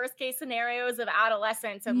like worst case scenarios of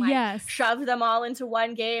adolescence and like shoved them all into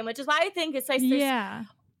one game, which is why I think it's like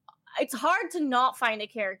it's hard to not find a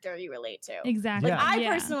character you relate to. Exactly. Like I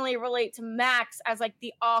personally relate to Max as like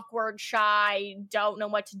the awkward, shy, don't know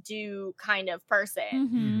what to do kind of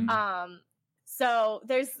person. So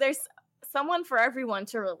there's someone for everyone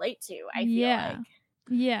to relate to, I feel like.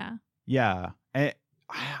 Yeah.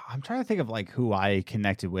 I'm trying to think of like who I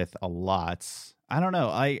connected with a lot. I don't know.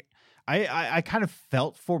 I kind of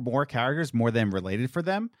felt for more characters more than related for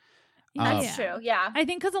them. That's true. Yeah. I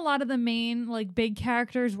think because a lot of the main like big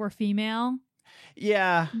characters were female.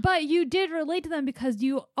 Yeah. But you did relate to them because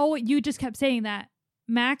you just kept saying that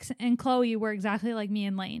Max and Chloe were exactly like me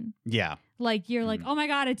and Lane. Yeah. Like you're like, oh my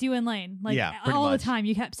God, it's you and Lane. Like all the time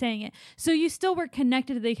you kept saying it. So you still were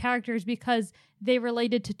connected to the characters because they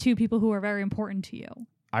related to two people who are very important to you.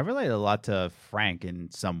 I related a lot to Frank in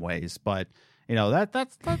some ways, but you know,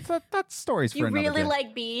 that's stories for another day. You really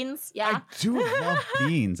like Beans? Yeah. I do love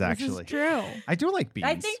Beans, actually. This is true. I do like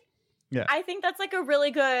Beans. I think that's like a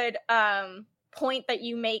really good point that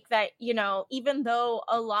you make, that, you know, even though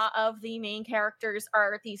a lot of the main characters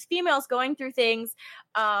are these females going through things,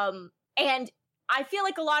 and I feel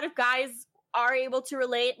like a lot of guys are able to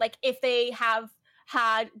relate, like if they have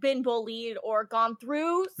had been bullied or gone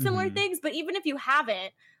through similar things. But even if you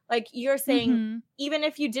haven't, like you're saying, even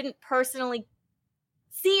if you didn't personally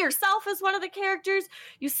see yourself as one of the characters,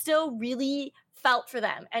 you still really felt for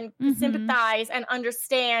them and sympathize and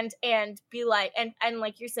understand and be like, and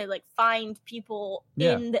like you said, like find people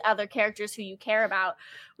in the other characters who you care about,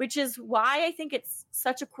 which is why I think it's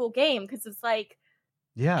such a cool game, because it's like,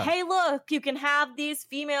 hey, look, you can have these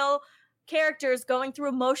female characters going through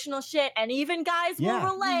emotional shit, and even guys will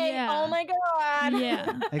relate. Oh my God.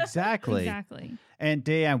 Yeah. Exactly. And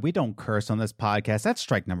Diane, we don't curse on this podcast. That's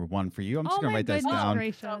strike number 1 for you. I'm just going to write that down.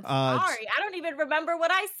 Sorry, I don't even remember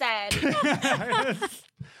what I said.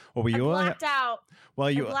 Well, you blacked out.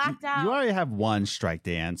 Well, you already have 1 strike,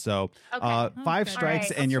 Diane. So 5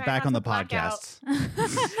 strikes, and you're back on the podcast.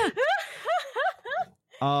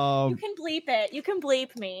 You can bleep it. You can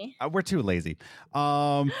bleep me. We're too lazy.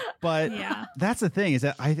 But that's the thing, is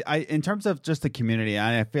that I in terms of just the community,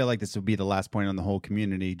 I feel like this would be the last point on the whole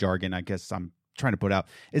community jargon, I guess I'm trying to put out,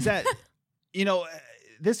 is that, you know,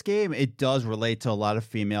 this game, it does relate to a lot of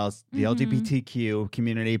females, the LGBTQ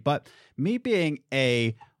community, but me being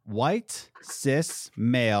a white, cis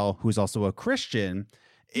male who's also a Christian,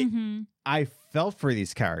 I felt for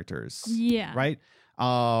these characters. Yeah. Right?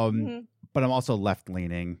 But I'm also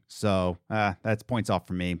left-leaning, so that's points off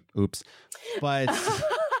for me. Oops. But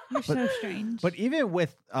you're so strange. But even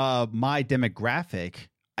with my demographic,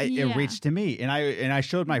 it reached to me, and I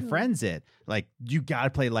showed my friends it. Like, you got to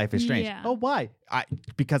play Life is Strange. Oh, why?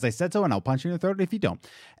 Because I said so, and I'll punch you in the throat if you don't.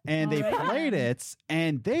 And they played it,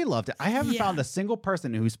 and they loved it. I haven't found a single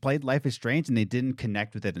person who's played Life is Strange and they didn't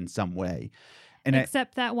connect with it in some way. And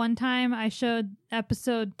except that one time I showed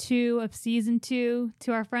episode 2 of season 2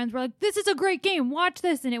 to our friends. We're like, this is a great game. Watch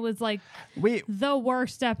this. And it was like the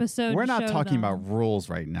worst episode. We're not talking about rules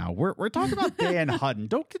right now. We're talking about Diane Hutton.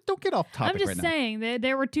 Don't get off topic. I'm just saying that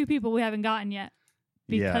there were 2 people we haven't gotten yet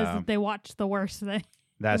because they watched the worst thing.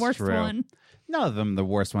 That's the worst true. one. none of them the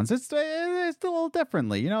worst ones. It's a little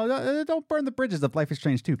differently. Don't burn the bridges of Life is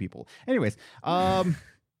Strange 2, people. Anyways,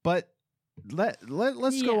 but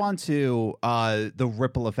let's go on to the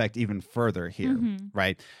ripple effect even further here,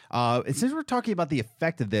 right? And since we're talking about the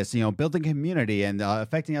effect of this, building community and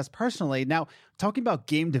affecting us personally, now talking about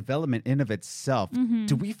game development in of itself,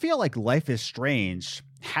 do we feel like Life is Strange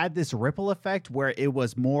had this ripple effect where it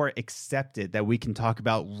was more accepted that we can talk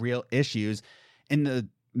about real issues in the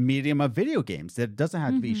medium of video games? That it doesn't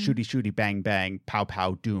have to be shooty, bang, bang, pow,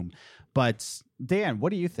 pow, doom. But Dan,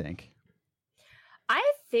 what do you think? I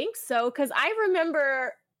think so, because I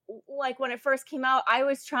remember like when it first came out, I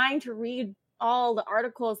was trying to read all the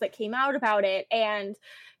articles that came out about it and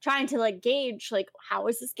trying to like gauge like how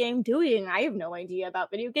is this game doing? I have no idea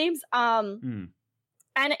about video games.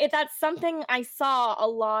 And that's something I saw a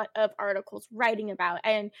lot of articles writing about.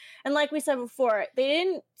 And like we said before, they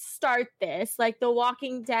didn't start this. Like The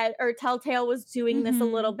Walking Dead or Telltale was doing this a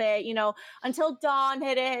little bit, Until Dawn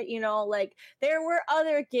hit it, like there were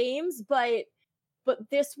other games, but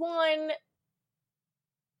this one,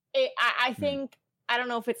 I think, I don't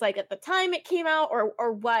know if it's like at the time it came out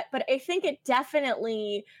or what, but I think it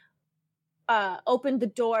definitely opened the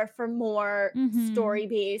door for more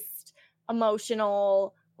story-based,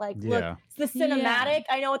 emotional, look, the cinematic.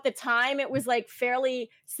 I know at the time it was like fairly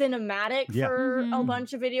cinematic for a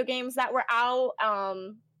bunch of video games that were out.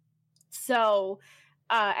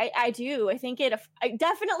 I do. I think it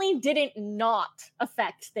definitely didn't not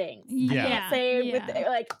affect things. I can't say with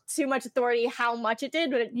like too much authority how much it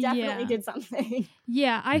did, but it definitely did something.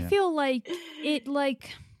 Yeah, I feel like it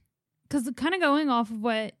because kind of going off of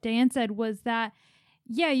what Dan said was that,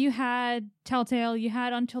 you had Telltale, you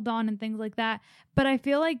had Until Dawn and things like that, but I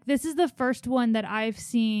feel like this is the first one that I've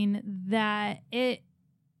seen that it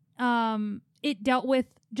dealt with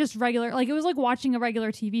just regular, like it was like watching a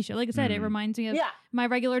regular TV show. Like I said, it reminds me of my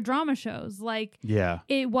regular drama shows. Like,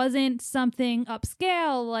 it wasn't something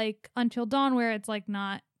upscale like Until Dawn where it's like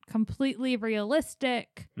not completely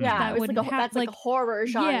realistic. That would that's like a horror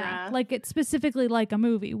genre. Yeah, like it's specifically like a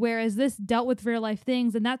movie. Whereas this dealt with real life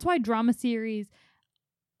things, and that's why drama series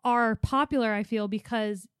are popular. I feel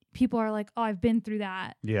because people are like, oh, I've been through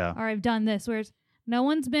that. Yeah, or I've done this. Whereas no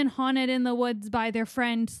one's been haunted in the woods by their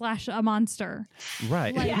friend / a monster.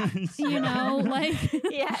 Right. Like,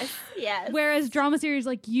 Yes. Whereas drama series,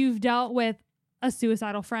 like you've dealt with a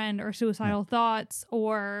suicidal friend or suicidal thoughts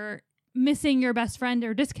or missing your best friend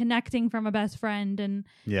or disconnecting from a best friend and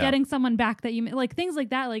getting someone back that you like, things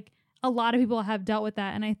like that. Like a lot of people have dealt with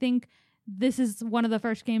that. And I think this is one of the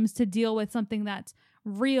first games to deal with something that's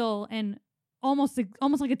real and almost like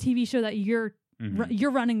a TV show that you're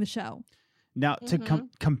running the show. Now, to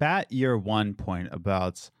combat your one point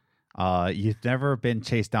about you've never been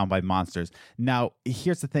chased down by monsters. Now,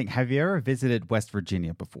 here's the thing. Have you ever visited West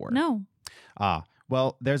Virginia before? No.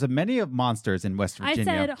 Well, there's a many of monsters in West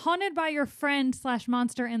Virginia. I said haunted by your friend /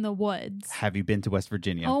 monster in the woods. Have you been to West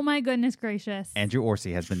Virginia? Oh, my goodness gracious. Andrew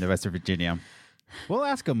Orsi has been to West Virginia. We'll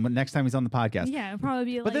ask him next time he's on the podcast. Yeah, it'll probably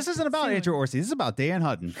be But this isn't about Andrew Orsi. This is about Dan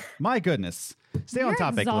Hutton. My goodness. Stay on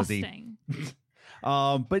topic, exhausting. Lizzie.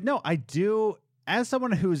 But no, I do, as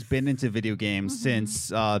someone who's been into video games since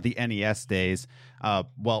the NES days,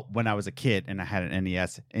 when I was a kid and I had an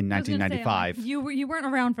NES in 1995. Say, you weren't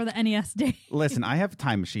around for the NES days. Listen, I have a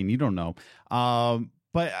time machine. You don't know.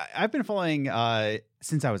 But I've been following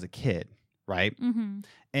since I was a kid, right?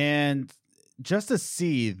 And just to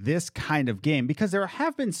see this kind of game, because there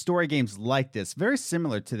have been story games like this, very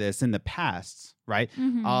similar to this in the past, right?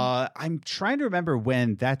 I'm trying to remember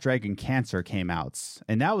when That Dragon Cancer came out,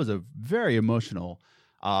 and that was a very emotional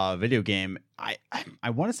video game.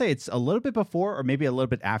 I want to say it's a little bit before or maybe a little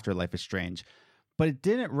bit after Life is Strange, but it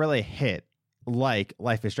didn't really hit like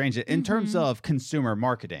Life is Strange in terms of consumer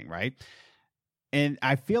marketing, right? And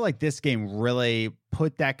I feel like this game really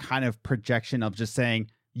put that kind of projection of just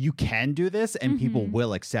saying, you can do this and people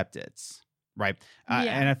will accept it, right?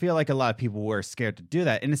 And I feel like a lot of people were scared to do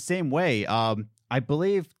that. In the same way, I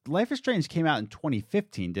believe Life is Strange came out in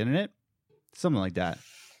 2015, didn't it? Something like that.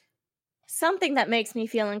 Something that makes me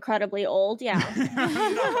feel incredibly old, yeah.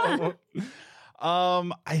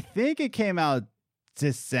 I think it came out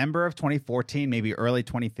December of 2014, maybe early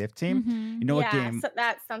 2015. You know what game? So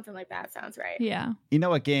that's something like that sounds right. Yeah. You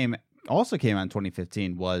know what game also came out in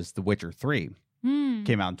 2015 was The Witcher 3.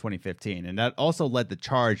 Came out in 2015, and that also led the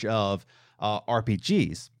charge of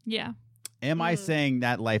RPGs. Yeah. Am I saying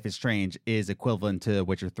that Life is Strange is equivalent to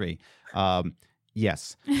Witcher 3?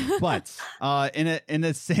 Yes. But in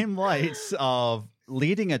the same light of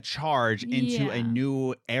leading a charge into a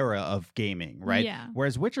new era of gaming, right? Yeah.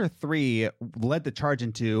 Whereas Witcher 3 led the charge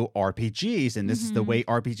into RPGs, and this is the way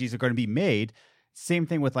RPGs are going to be made. Same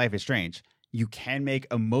thing with Life is Strange. You can make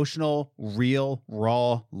emotional, real,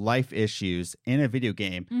 raw life issues in a video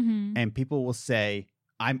game, and people will say,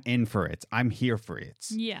 I'm in for it. I'm here for it.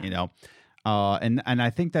 Yeah. You know? And I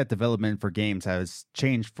think that development for games has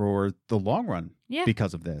changed for the long run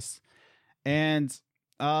because of this. And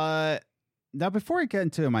now, before I get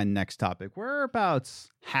into my next topic, we're about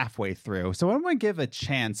halfway through. So I'm going to give a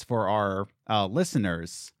chance for our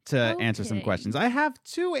listeners to answer some questions. I have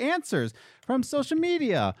 2 answers from social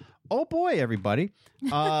media. Oh, boy, everybody.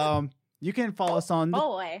 You can follow us on...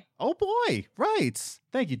 Oh, boy. Right.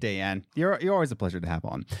 Thank you, Dayan. You're always a pleasure to have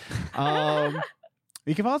on.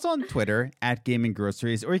 You can follow us on Twitter at Gaming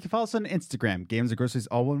Groceries, or you can follow us on Instagram, Games and Groceries,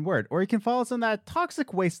 all one word, or you can follow us on that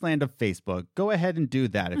toxic wasteland of Facebook. Go ahead and do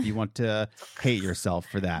that if you want to hate yourself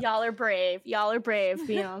for that. Y'all are brave. Y'all are brave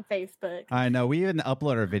being on Facebook. I know. We even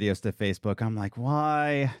upload our videos to Facebook. I'm like,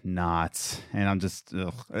 why not? And I'm just,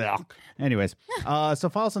 ugh. Anyways, so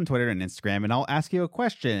follow us on Twitter and Instagram, and I'll ask you a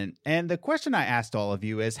question. And the question I asked all of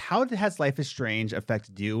you is, how has Life is Strange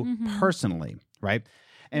affected you personally, right?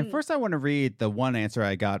 And first, I want to read the one answer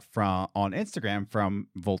I got on Instagram from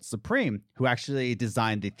Volt Supreme, who actually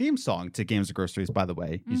designed the theme song to Games and Groceries, by the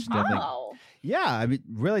way. You should definitely, I mean,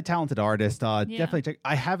 really talented artist. Definitely check.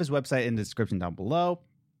 I have his website in the description down below.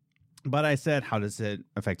 But I said, how does it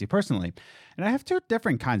affect you personally? And I have 2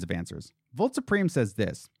 different kinds of answers. Volt Supreme says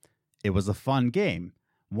this: it was a fun game,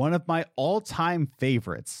 one of my all-time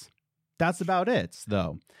favorites. That's about it,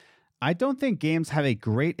 though. I don't think games have a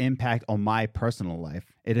great impact on my personal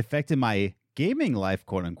life. It affected my gaming life,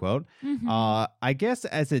 quote unquote. I guess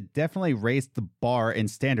as it definitely raised the bar and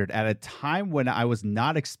standard at a time when I was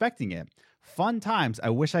not expecting it. Fun times. I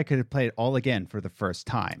wish I could have played it all again for the first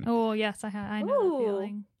time. Oh, yes, I know the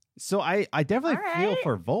feeling. So I definitely feel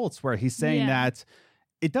for Volts, where he's saying that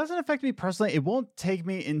it doesn't affect me personally. It won't take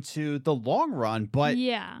me into the long run, but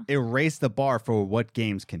it raised the bar for what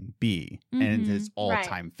games can be and his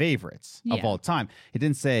all-time favorites of all time. He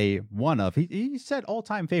didn't say one of. He said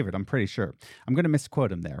all-time favorite, I'm pretty sure. I'm going to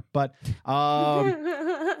misquote him there. But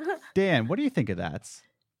Dan, what do you think of that?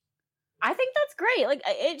 I think that's great. Like,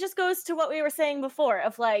 it just goes to what we were saying before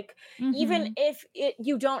of like, even if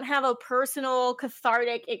you don't have a personal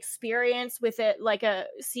cathartic experience with it, like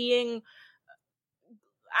seeing...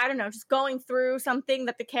 I don't know, just going through something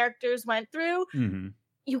that the characters went through,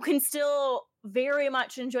 you can still very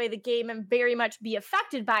much enjoy the game and very much be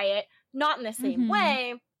affected by it, not in the same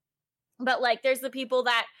way, but like there's the people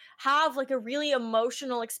that have like a really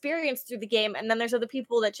emotional experience through the game, and then there's other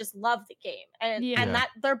people that just love the game, and that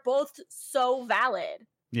they're both so valid.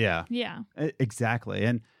 Yeah, exactly.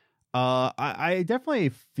 And I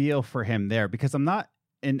definitely feel for him there, because I'm not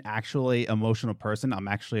an actually emotional person. I'm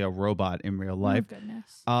actually a robot in real life.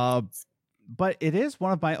 Oh, goodness. But it is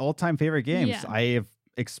one of my all-time favorite games. I have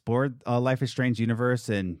explored Life is Strange universe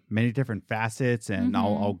in many different facets, and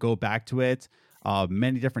I'll go back to it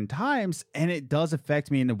many different times, and it does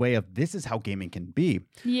affect me in a way of this is how gaming can be.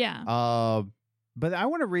 But I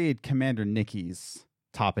want to read Commander Nikki's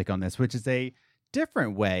topic on this, which is a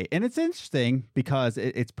different way, and it's interesting because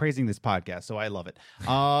it's praising this podcast, so I love it.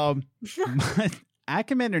 At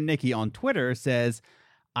Commander Nikki on Twitter says,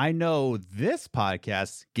 I know this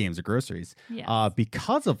podcast, Games and Groceries,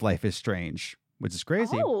 because of Life is Strange, which is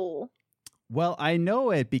crazy. Oh. Well, I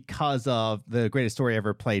know it because of the Greatest Story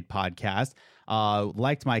Ever Played podcast.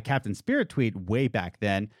 Liked my Captain Spirit tweet way back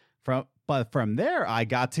then. But from there, I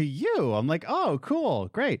got to you. I'm like, oh, cool,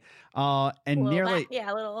 great. And nearly...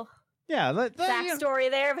 little... Yeah,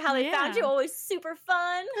 backstory there of how they found you, always super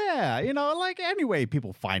fun. Yeah, like any way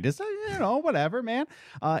people find us, whatever, man.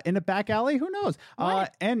 In a back alley, who knows?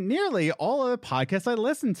 And nearly all of the podcasts I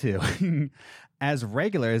listen to as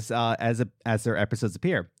regulars as their episodes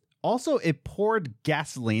appear. Also, it poured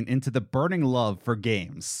gasoline into the burning love for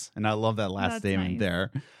games, and I love that last statement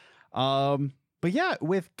there. But yeah,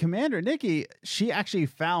 with Commander Nikki, she actually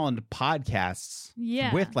found podcasts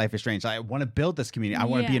with Life is Strange. I want to build this community. I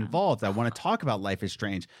want to be involved. I want to talk about Life is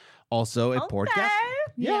Strange. Also, it poured gas.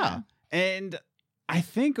 Yeah. And I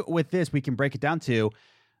think with this, we can break it down to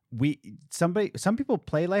some people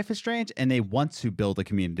play Life is Strange and they want to build a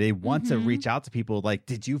community. They want to reach out to people like,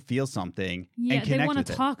 did you feel something? Yeah, and connect they want with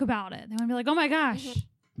to talk about it. They want to be like, oh my gosh.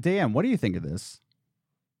 Dan, what do you think of this?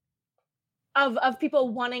 Of people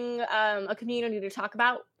wanting a community to talk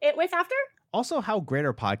about it with after? Also, how great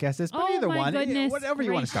our podcast is, but either one, goodness whatever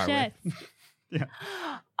you want to start with.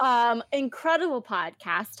 Incredible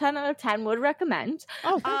podcast, 10 out of 10 would recommend.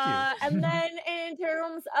 Oh, thank you. And then in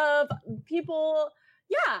terms of people,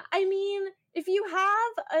 I mean, if you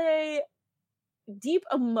have a deep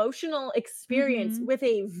emotional experience with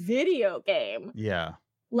a video game,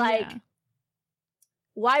 why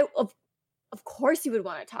of course you would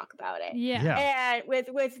want to talk about it. And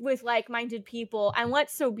with like-minded people. And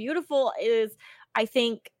what's so beautiful is, I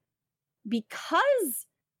think, because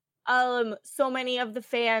so many of the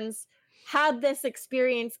fans had this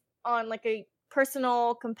experience on like a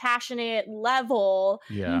personal, compassionate level,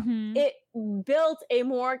 it built a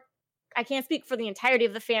more, I can't speak for the entirety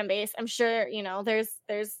of the fan base. I'm sure, you know, there's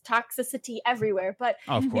toxicity everywhere, but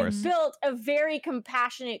of course, it built a very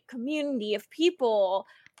compassionate community of people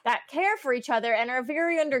that care for each other and are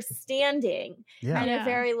very understanding and are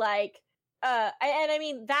very like, and I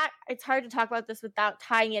mean that it's hard to talk about this without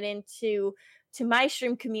tying it into my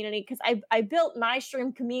stream community, because I built my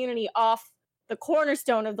stream community off the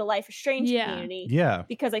cornerstone of the Life is Strange community.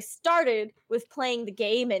 Because I started with playing the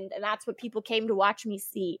game, and that's what people came to watch me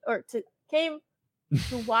see, or came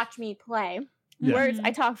to watch me play. Words, I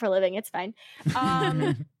talk for a living, it's fine.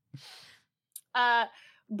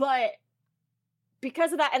 But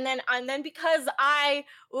because of that, and then because I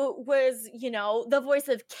was, you know, the voice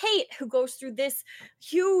of Kate, who goes through this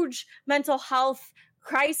huge mental health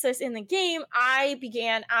crisis in the game, I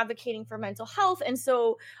began advocating for mental health. And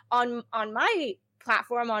so on my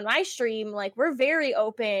platform, on my stream, like, we're very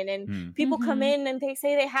open, and people come in and they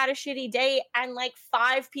say they had a shitty day, and like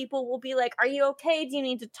 5 people will be like, are you okay? Do you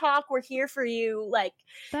need to talk? We're here for you. Like,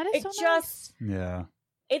 that is it so just nice.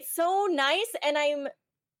 It's so nice. And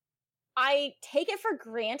I take it for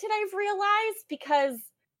granted, I've realized, because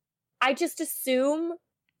I just assume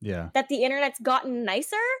that the internet's gotten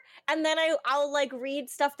nicer, and then I'll like read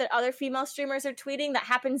stuff that other female streamers are tweeting that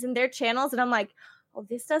happens in their channels, and I'm like, oh,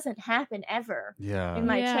 this doesn't happen ever in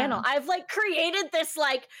my channel. I've like created this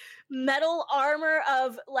like metal armor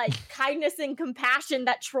of like kindness and compassion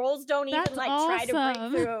that trolls don't even like try to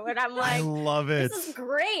break through, and I'm like, I love it. This is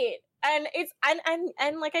great. And it's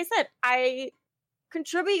and like I said, I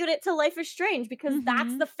contributed it to Life is Strange because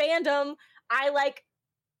that's the fandom I like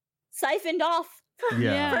siphoned off for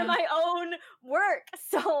my own work.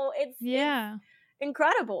 So it's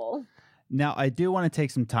incredible. Now, I do want to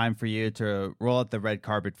take some time for you to roll out the red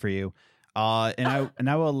carpet for you. And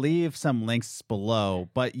I will leave some links below,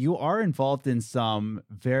 but you are involved in some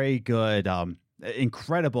very good,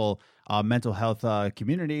 incredible mental health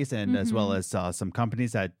communities, and as well as some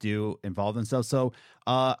companies that do involve themselves. So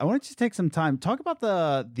I wanted to take some time, talk about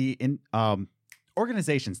the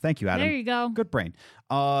organizations. Thank you, Adam. There you go. Good brain.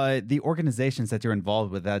 The organizations that you're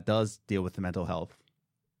involved with that does deal with the mental health.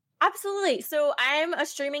 Absolutely. So I'm a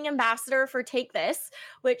streaming ambassador for Take This,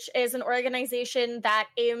 which is an organization that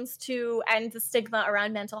aims to end the stigma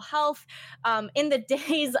around mental health. In the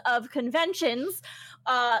days of conventions,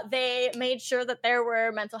 they made sure that there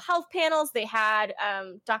were mental health panels. They had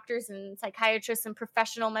doctors and psychiatrists and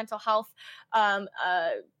professional mental health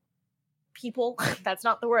people. That's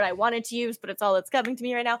not the word I wanted to use, but it's all that's coming to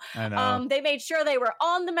me right now. I know. They made sure they were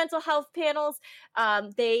on the mental health panels.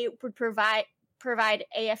 They would provide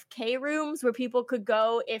AFK rooms where people could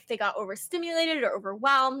go if they got overstimulated or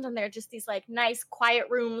overwhelmed, and they're just these like nice quiet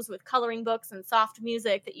rooms with coloring books and soft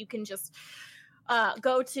music that you can just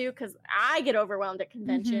go to, because I get overwhelmed at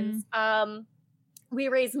conventions. We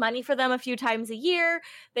raise money for them a few times a year.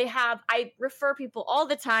 I refer people all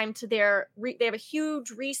the time to they have a huge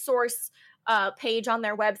resource page on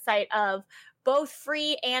their website of both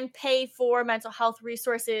free and pay for mental health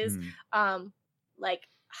resources, like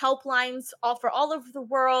helplines all over the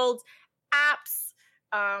world, apps,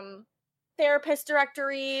 therapist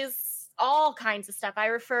directories, all kinds of stuff. I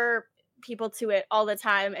refer people to it all the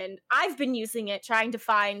time, and I've been using it, trying to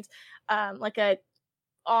find like a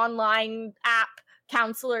online app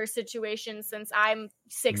counselor situation since I'm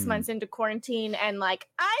 6 months into quarantine, and like,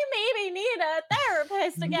 I maybe need a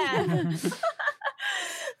therapist again.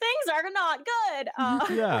 Things are not good.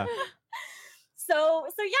 So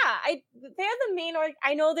they're the main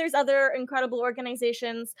I know there's other incredible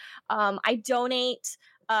organizations. I donate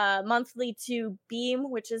monthly to BEAM,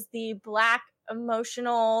 which is the Black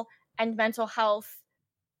Emotional and Mental Health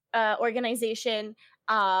organization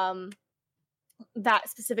that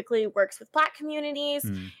specifically works with Black communities.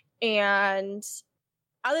 And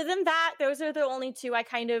other than that, those are the only 2 I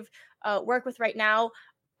kind of work with right now.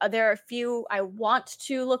 There are a few I want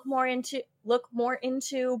to look more into,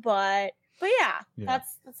 but yeah,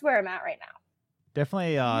 that's where I'm at right now.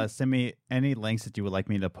 definitely send me any links that you would like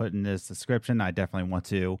me to put in this description. I definitely want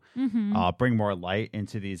to bring more light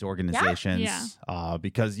into these organizations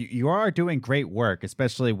because you are doing great work,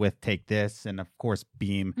 especially with Take This and, of course,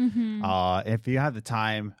 Beam. If you have the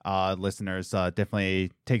time, listeners,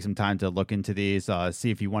 definitely take some time to look into these,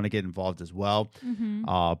 see if you want to get involved as well.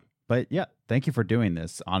 But yeah, thank you for doing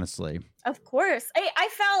this, honestly. Of course. I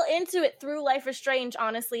fell into it through Life is Strange,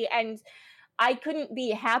 honestly, and I couldn't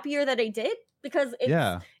be happier that I did because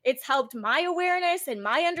it's helped my awareness and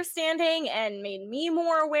my understanding and made me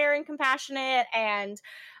more aware and compassionate. And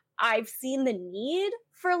I've seen the need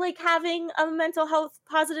for like having a mental health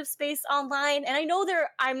positive space online. And I know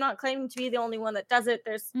I'm not claiming to be the only one that does it.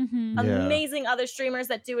 There's amazing other streamers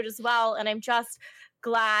that do it as well. And I'm just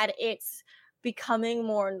glad it's becoming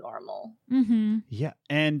more normal. Yeah.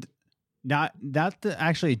 And that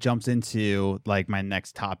actually jumps into like my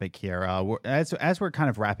next topic here. As we're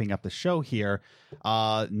kind of wrapping up the show here,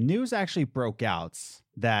 news actually broke out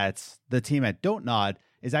that the team at Don't Nod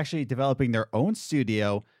is actually developing their own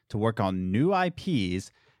studio to work on new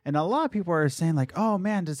IPs. And a lot of people are saying like, oh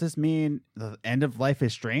man, does this mean the end of Life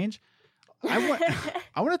is Strange? I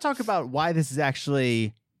want to talk about why this is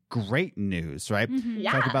actually great news, right?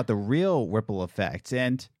 Talk about the real ripple effect.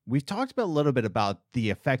 And we've talked about a little bit about the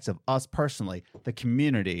effects of us personally, the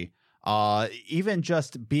community, even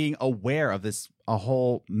just being aware of this a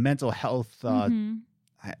whole mental health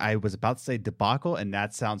I was about to say debacle, and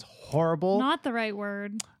that sounds horrible. Not the right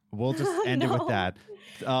word. We'll just end it with that.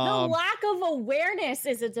 The lack of awareness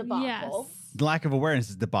is a debacle. Yes. The lack of awareness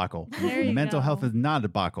is debacle. Mental health is not a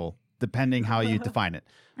debacle, depending how you define it.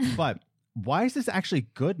 But why is this actually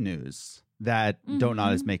good news that Don't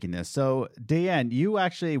Nod is making this? So, Diane, you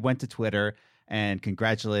actually went to Twitter and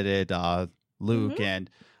congratulated Luke and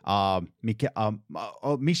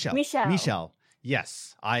Michelle.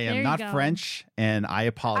 Yes, I am not French, and I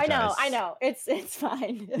apologize. I know. It's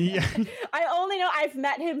fine. Yeah. I only know I've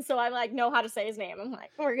met him, so I like know how to say his name. I'm like,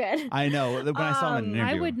 we're good. I know. When I saw him in an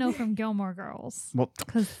interview. I would know from Gilmore Girls. Well,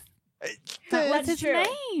 because what's his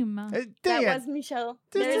name? That was Michelle.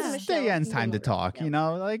 This is Diane's time to talk. You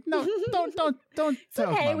know, like no, don't.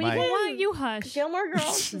 Okay, why don't you hush? Gilmore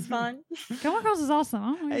Girls is fun. Gilmore Girls is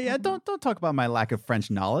awesome. Don't talk about my lack of French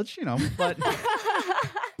knowledge. You know, but.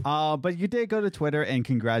 But you did go to Twitter and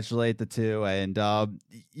congratulate the two, and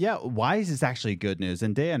why is this actually good news?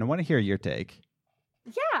 And Dan, I want to hear your take.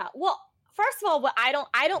 Yeah, well, first of all, I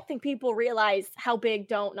don't think people realize how big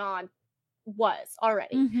Don't Nod was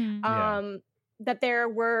already. That there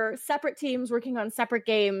were separate teams working on separate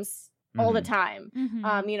games all the time.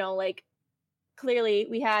 You know, like clearly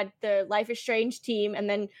we had the Life is Strange team, and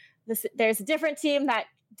then there's a different team that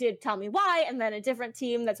did Tell Me Why, and then a different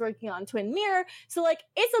team that's working on Twin Mirror. So like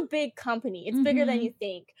it's a big company. It's bigger than you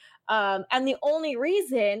think. And the only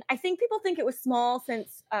reason, I think people think it was small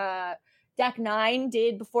since Deck 9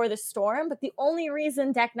 did Before the Storm, but the only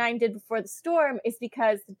reason Deck 9 did Before the Storm is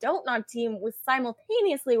because the Don't Nod team was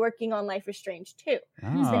simultaneously working on Life is Strange 2.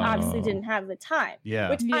 So they obviously didn't have the time.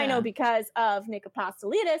 Which I know because of Nick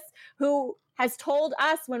Apostolidis, who has told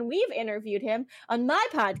us when we've interviewed him on my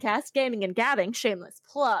podcast, Gaming and Gabbing, shameless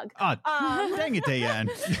plug. Dang it, Diane.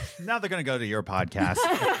 Now they're going to go to your podcast.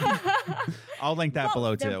 I'll link that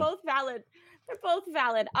below, too. They're both valid.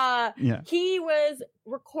 He was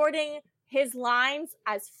recording his lines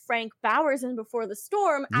as Frank Bowers in Before the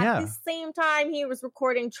Storm. At the same time, he was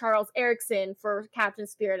recording Charles Erickson for Captain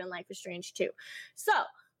Spirit and Life is Strange 2. So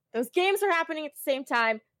those games are happening at the same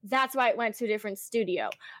time. That's why it went to a different studio.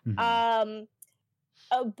 But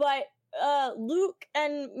Luke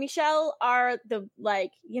and Michelle are they're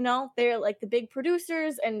like the big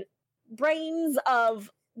producers and brains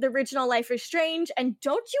of the original Life is Strange. And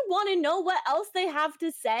don't you want to know what else they have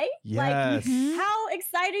to say? Yes. Like, how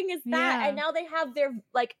exciting is that? And now they have their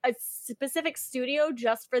like a specific studio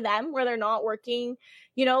just for them where they're not working.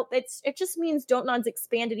 You know, it just means Don't Nod's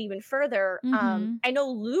expanded even further. I know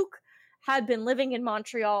Luke had been living in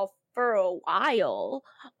Montreal for a while.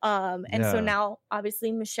 So now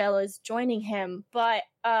obviously Michelle is joining him. But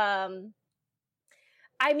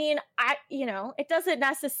I mean, it doesn't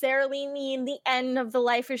necessarily mean the end of the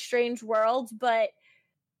Life is Strange world,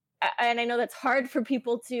 and I know that's hard for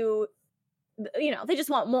people to, they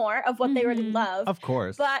just want more of what they already love. Of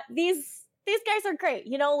course. But these guys are great.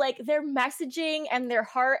 Like their messaging and their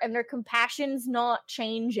heart and their compassion's not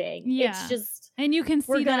changing. Yeah. It's just, and you can see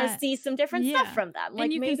we're going to see some different stuff from them.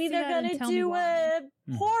 Like maybe they're going to do a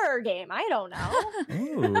horror game. I don't know.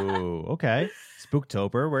 Ooh, okay.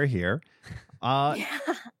 Spooktober, we're here.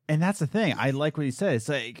 And that's the thing. I like what he said. It's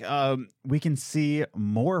like we can see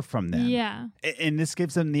more from them. Yeah. And this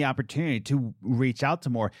gives them the opportunity to reach out to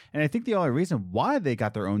more. And I think the only reason why they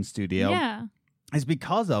got their own studio is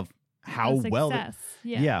because of how well.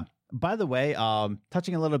 Yeah. By the way,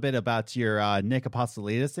 touching a little bit about your Nick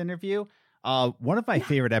Apostolides interview, one of my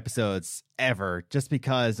favorite episodes ever, just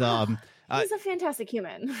because he's a fantastic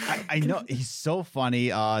human. I know he's so funny.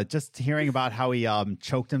 Just hearing about how he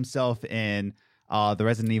choked himself in the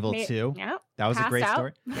Resident Evil 2. Yep. That was a great out.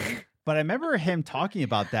 story. But I remember him talking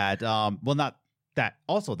about that. Well, not that,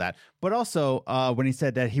 but also when he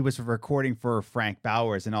said that he was recording for Frank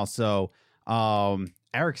Bowers and also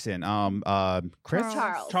Erickson, Chris?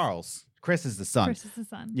 Charles. Chris is the son.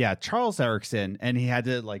 Yeah, Charles Erickson. And he had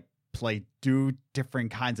to like do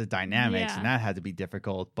different kinds of dynamics, and that had to be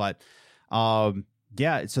difficult. But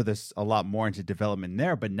so there's a lot more into development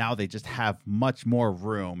there, but now they just have much more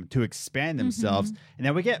room to expand themselves. And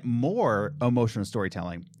then we get more emotional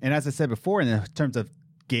storytelling. And as I said before, in terms of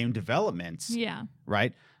game development,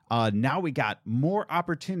 right? Now we got more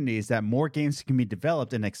opportunities that more games can be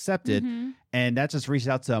developed and accepted. And that just reaches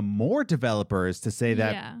out to more developers to say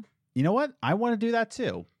that, you know what? I want to do that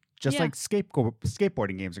too. Just like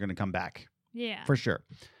skateboarding games are going to come back. Yeah. For sure.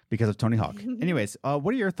 Because of Tony Hawk. Anyways,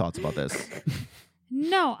 what are your thoughts about this?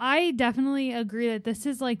 No, I definitely agree that this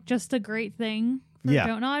is like just a great thing for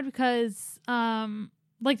Don't Nod because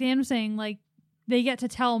like Dan was saying, like they get to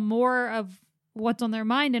tell more of what's on their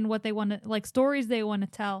mind and what they want to, like stories they want to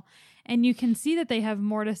tell. And you can see that they have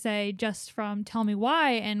more to say just from Tell Me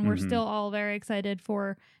Why. And we're still all very excited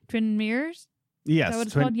for Twin Mirrors. Yes. Is that what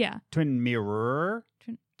it's called? Yeah. Twin Mirror.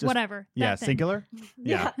 Whatever. Yeah, singular.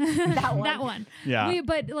 Yeah, that one. Yeah,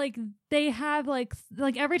 but like they have like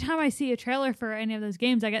every time I see a trailer for any of those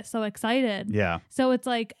games, I get so excited. Yeah. So it's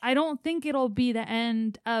like I don't think it'll be the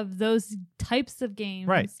end of those types of games.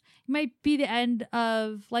 Right. It might be the end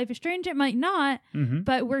of Life is Strange. It might not.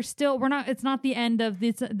 But we're not. It's not the end of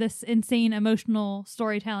this insane emotional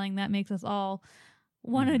storytelling that makes us all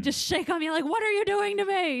want to just shake on me like, what are you doing to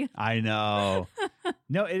me? I know.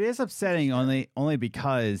 No, it is upsetting only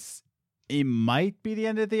because it might be the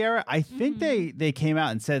end of the era. I think they came out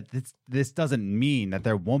and said this doesn't mean that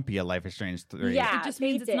there won't be a Life is Strange 3. Yeah, it just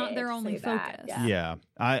means it's not their only focus. Yeah.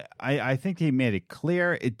 I think he made it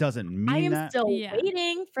clear it doesn't mean that. I am still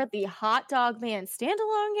waiting for the Hot Dog Man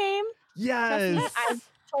standalone game. Yes. I've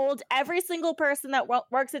told every single person that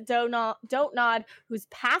works at Don't Nod whose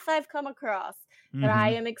path I've come across that I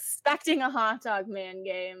am expecting a Hot Dog Man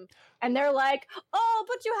game. And they're like, oh,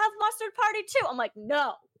 but you have Mustard Party too. I'm like,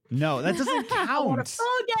 no, that doesn't count. I want a full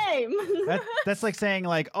game. That's like saying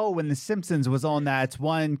like, oh, when The Simpsons was on that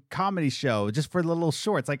one comedy show just for the little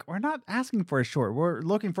shorts. Like, we're not asking for a short. We're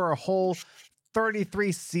looking for a whole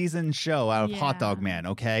 33 season show out of Hot Dog Man,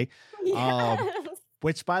 okay? Yes.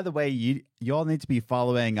 Which, by the way, you all need to be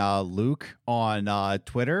following Luke on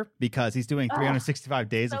Twitter because he's doing 365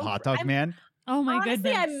 days of Hot Dog Man. Oh my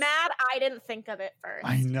goodness! I'm mad I didn't think of it first.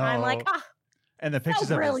 I know. I'm like, and the pictures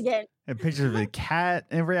so brilliant. And pictures of the cat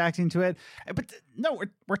and reacting to it. But no,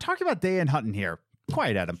 we're talking about Day and Hutton here.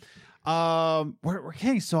 Quiet, Adam. We're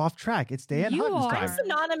getting so off track. It's Day and Hutton's time. I'm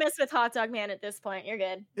synonymous with Hot Dog Man at this point. You're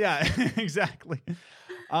good. Yeah, exactly.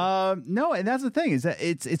 No, and that's the thing is that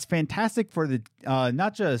it's fantastic for the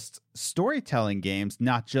not just storytelling games,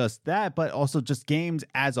 not just that, but also just games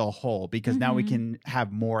as a whole, because now we can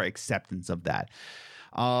have more acceptance of that.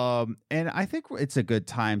 And I think it's a good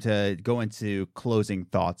time to go into closing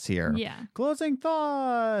thoughts here. Yeah. Closing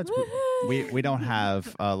thoughts. We don't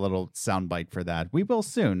have a little soundbite for that. We will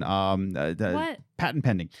soon. What? Patent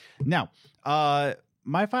pending. Now,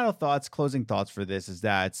 my final thoughts, closing thoughts for this is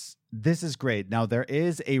that this is great. Now, there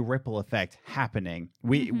is a ripple effect happening.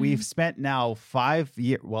 We've spent now 5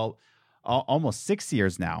 years, well, almost 6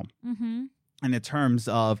 years now. In the terms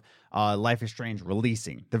of Life is Strange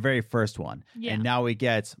releasing, the very first one. Yeah. And now we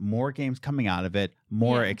get more games coming out of it,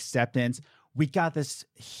 more acceptance. We got this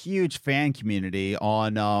huge fan community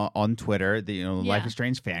on Twitter, the Life is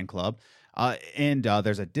Strange fan club. And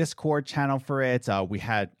there's a Discord channel for it. We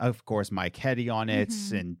had, of course, Mike Hetty on it.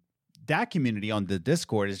 And that community on the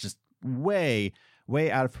Discord is just way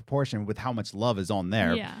out of proportion with how much love is on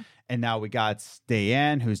there. Yeah. And now we got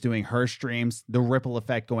Diane, who's doing her streams, the ripple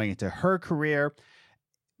effect going into her career,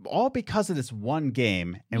 all because of this one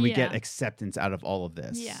game. And we get acceptance out of all of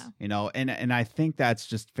this. Yeah. And I think that's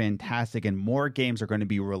just fantastic. And more games are going to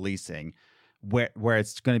be releasing where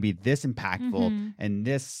it's going to be this impactful and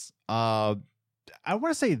this, I want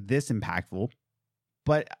to say this impactful,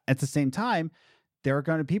 but at the same time, there are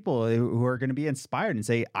going to be people who are going to be inspired and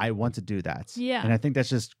say, I want to do that. Yeah. And I think that's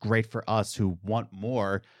just great for us who want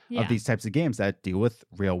more of these types of games that deal with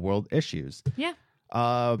real world issues. Yeah.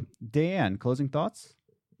 Dan, closing thoughts?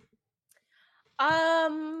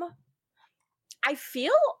 I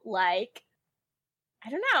feel like, I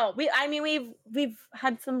don't know. We've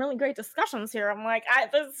had some really great discussions here. I'm like,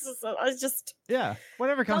 it's just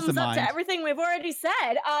whatever comes to mind. To everything we've already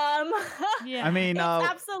said. Yeah. I mean, it's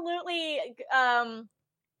absolutely,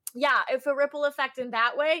 if a ripple effect in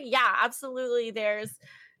that way, absolutely. There's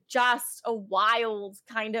just a wild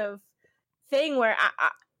kind of thing where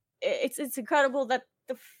it's incredible that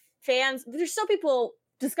the fans. There's still people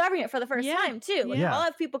discovering it for the first time too. Like, I'll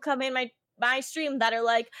have people come in my stream that are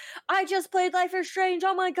like, I just played Life is Strange.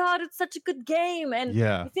 Oh my god, it's such a good game. And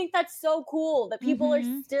I think that's so cool that people are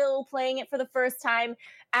still playing it for the first time,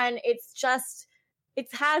 and it's just, it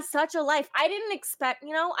has such a life. I didn't expect,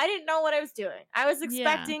 I didn't know what I was doing. I was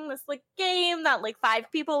expecting this like game that like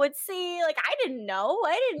 5 people would see. Like I didn't know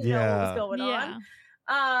what was going on.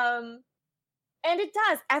 And it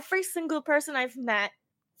does. Every single person I've met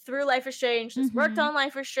through Life is Strange, that's worked on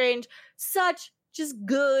Life is Strange, such just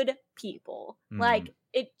good people. Like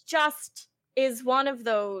it just is one of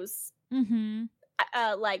those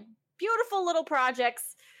like beautiful little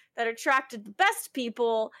projects that attracted the best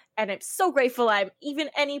people, and I'm so grateful I'm even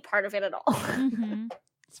any part of it at all.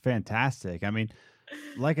 It's fantastic. I mean,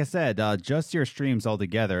 like I said, just your streams all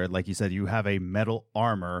together, like you said, you have a metal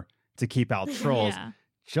armor to keep out trolls.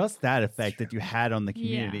 Just that effect that you had on the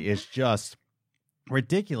community is just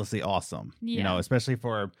ridiculously awesome. Especially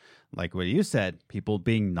for, like what you said, people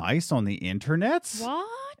being nice on the internet. What?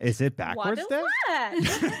 Is it backwards then?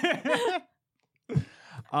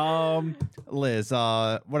 Liz,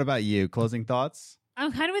 what about you? Closing thoughts?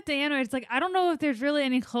 I'm kind of with Diana. It's like, I don't know if there's really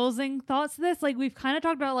any closing thoughts to this. Like, we've kind of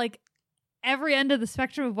talked about like every end of the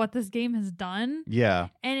spectrum of what this game has done. Yeah.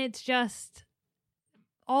 And it's just,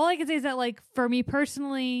 all I can say is that like for me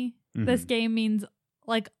personally, this game means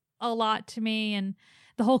like a lot to me, and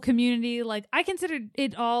the whole community. Like I consider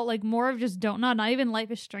it all like more of just not even Life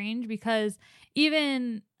is Strange, because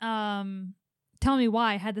even Tell Me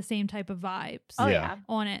Why had the same type of vibes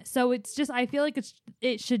on it. So it's just, I feel like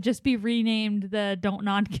it should just be renamed the Don't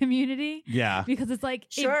Nod community. Yeah. Because it's like,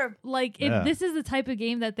 if this is the type of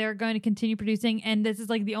game that they're going to continue producing, and this is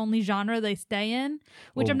like the only genre they stay in,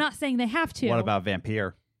 which I'm not saying they have to. What about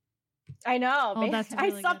Vampire? I know. Oh, that's I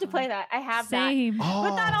still have to play that. I have that.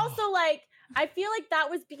 But that also like, I feel like that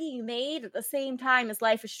was being made at the same time as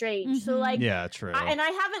Life is Strange. So like, true. And I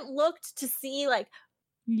haven't looked to see like,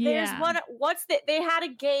 there's they had a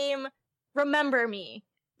game, Remember Me.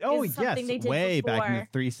 Oh yes, they did way before. Back in the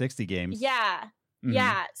 360 games. Yeah.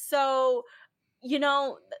 Yeah. So,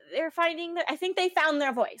 they're finding I think they found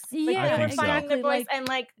their voice. Like, they were finding their voice, and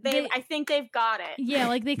like I think they've got it. Yeah,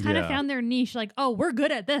 like they kind of found their niche, like, oh, we're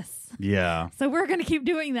good at this. Yeah. So we're gonna keep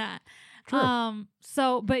doing that. True.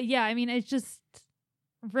 But yeah, I mean, it's just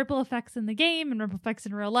ripple effects in the game and ripple effects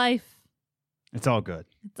in real life. It's all good.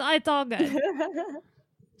 It's all good.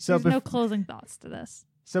 So there's no closing thoughts to this.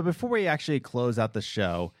 So before we actually close out the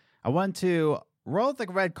show, I want to roll the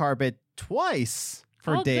red carpet twice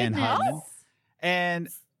for Dan Hutton. And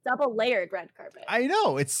double layered red carpet. I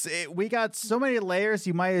know we got so many layers.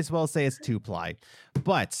 You might as well say it's 2-ply,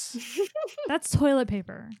 but that's toilet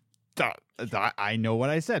paper. I know what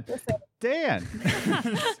I said, Dan.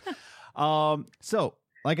 So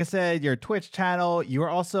like I said, your Twitch channel. You were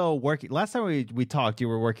also working. Last time we talked, you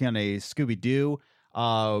were working on a Scooby-Doo.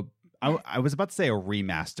 I was about to say a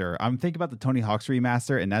remaster. I'm thinking about the Tony Hawk's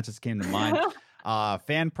remaster, and that just came to mind.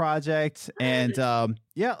 Fan project, and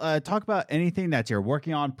talk about anything that you're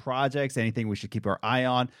working on, projects, anything we should keep our eye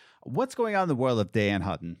on. What's going on in the world of Dan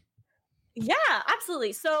Hutton? Yeah,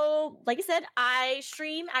 absolutely. So, like I said, I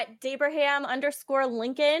stream at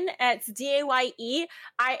Dabraham_Lincoln. It's DAYE.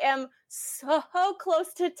 I am so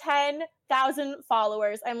close to 10,000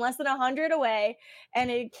 followers. I'm less than 100 away, and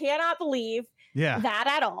I cannot believe that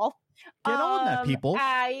at all. Get on that, people.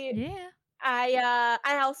 I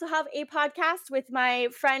also have a podcast with my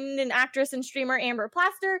friend and actress and streamer Amber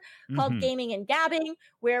Plaster called Gaming and Gabbing,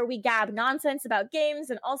 where we gab nonsense about games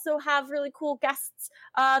and also have really cool guests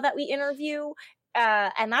that we interview.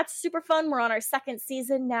 And that's super fun. We're on our 2nd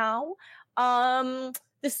season now. The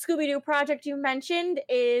Scooby-Doo project you mentioned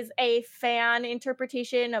is a fan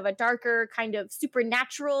interpretation of a darker kind of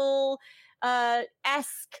supernatural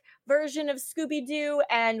esque version of Scooby-Doo,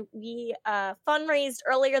 and we fundraised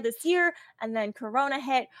earlier this year, and then Corona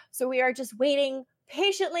hit, so we are just waiting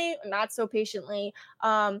patiently, not so patiently,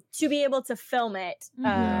 to be able to film it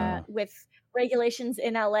with regulations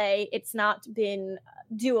in LA, it's not been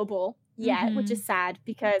doable yet, which is sad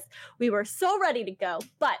because we were so ready to go.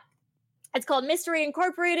 But it's called Mystery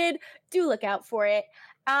Incorporated. Do look out for it.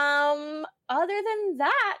 Other than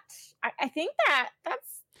that, I think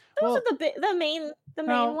those are the main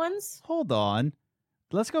ones. Hold on.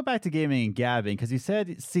 Let's go back to Gaming and Gabbing, because you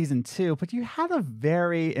said season 2, but you had a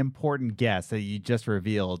very important guest that you just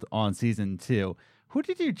revealed on season 2. Who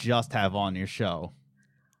did you just have on your show?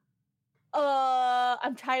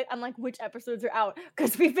 I'm like, which episodes are out?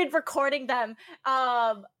 Because we've been recording them.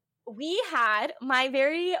 We had my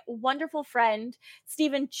very wonderful friend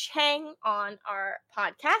Stephen Chang on our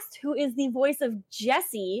podcast, who is the voice of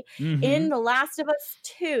Jesse in The Last of Us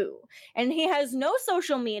 2. And he has no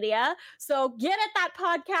social media, so get at that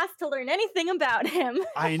podcast to learn anything about him.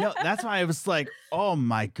 I know. That's why I was like, oh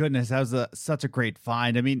my goodness, that was such a great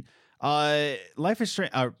find. I mean, Life is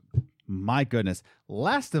Strange... my goodness,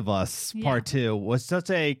 Last of Us Part 2 was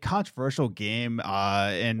such a controversial game.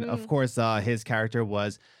 And of course, his character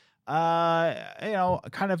was...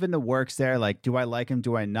 kind of in the works there. Like, do I like him?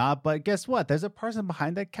 Do I not? But guess what? There's a person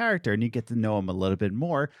behind that character, and you get to know him a little bit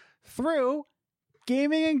more through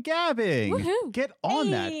Gaming and Gabbing. Woohoo. Get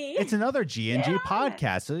on that. It's another G&G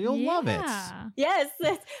podcast, so you'll love it. Yes,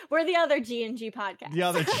 we're the other G&G podcast. The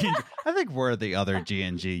other G&G. I think we're the other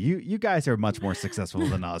G&G. You guys are much more successful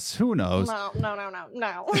than us. Who knows?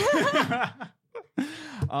 No.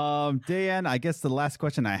 Dan, I guess the last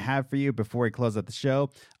question I have for you before we close out the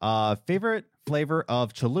show, favorite flavor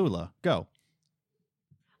of Cholula? Go.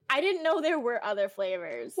 I didn't know there were other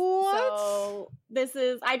flavors. What?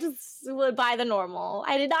 So I just would buy the normal.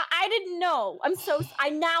 I didn't know. I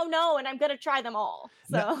now know, and I'm going to try them all.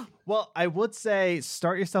 So. No, well, I would say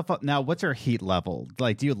start yourself up. Now, what's your heat level?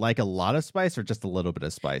 Like, do you like a lot of spice or just a little bit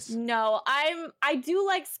of spice? No, I do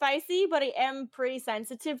like spicy, but I am pretty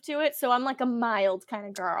sensitive to it. So I'm like a mild kind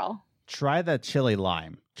of girl. Try the chili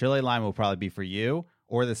lime. Chili lime will probably be for you,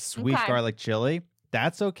 or the sweet garlic chili.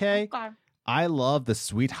 That's okay. I love the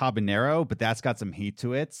sweet habanero, but that's got some heat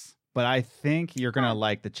to it. But I think you're going to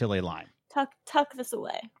like the chili lime. Tuck this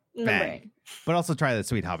away. Bang. But also try the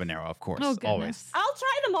sweet habanero, of course. Oh, always. I'll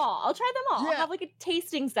try them all. Yeah. I'll have like a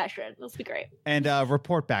tasting session. This will be great. And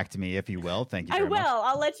report back to me, if you will. Thank you very much. I will.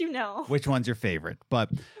 I'll let you know. Which one's your favorite? But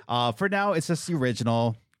for now, it's just the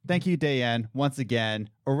original. Thank you, Dayan. Once again,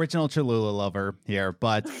 original Cholula lover here.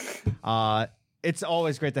 But it's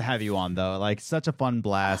always great to have you on, though. Like, such a fun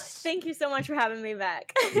blast. Thank you so much for having me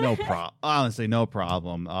back. No problem. Honestly, no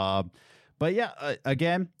problem. But yeah,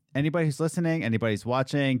 again, anybody who's listening, anybody who's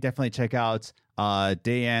watching, definitely check out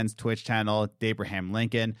Dayan's Twitch channel, Dabraham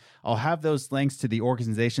Lincoln. I'll have those links to the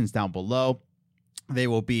organizations down below. They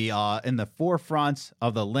will be in the forefront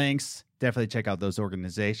of the links. Definitely check out those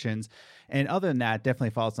organizations. And other than that,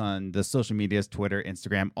 definitely follow us on the social medias, Twitter,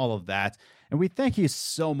 Instagram, all of that. And we thank you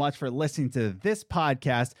so much for listening to this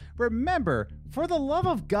podcast. Remember, for the love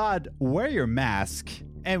of God, wear your mask.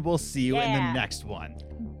 And we'll see you in the next one.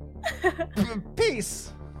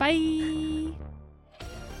 Peace. Bye.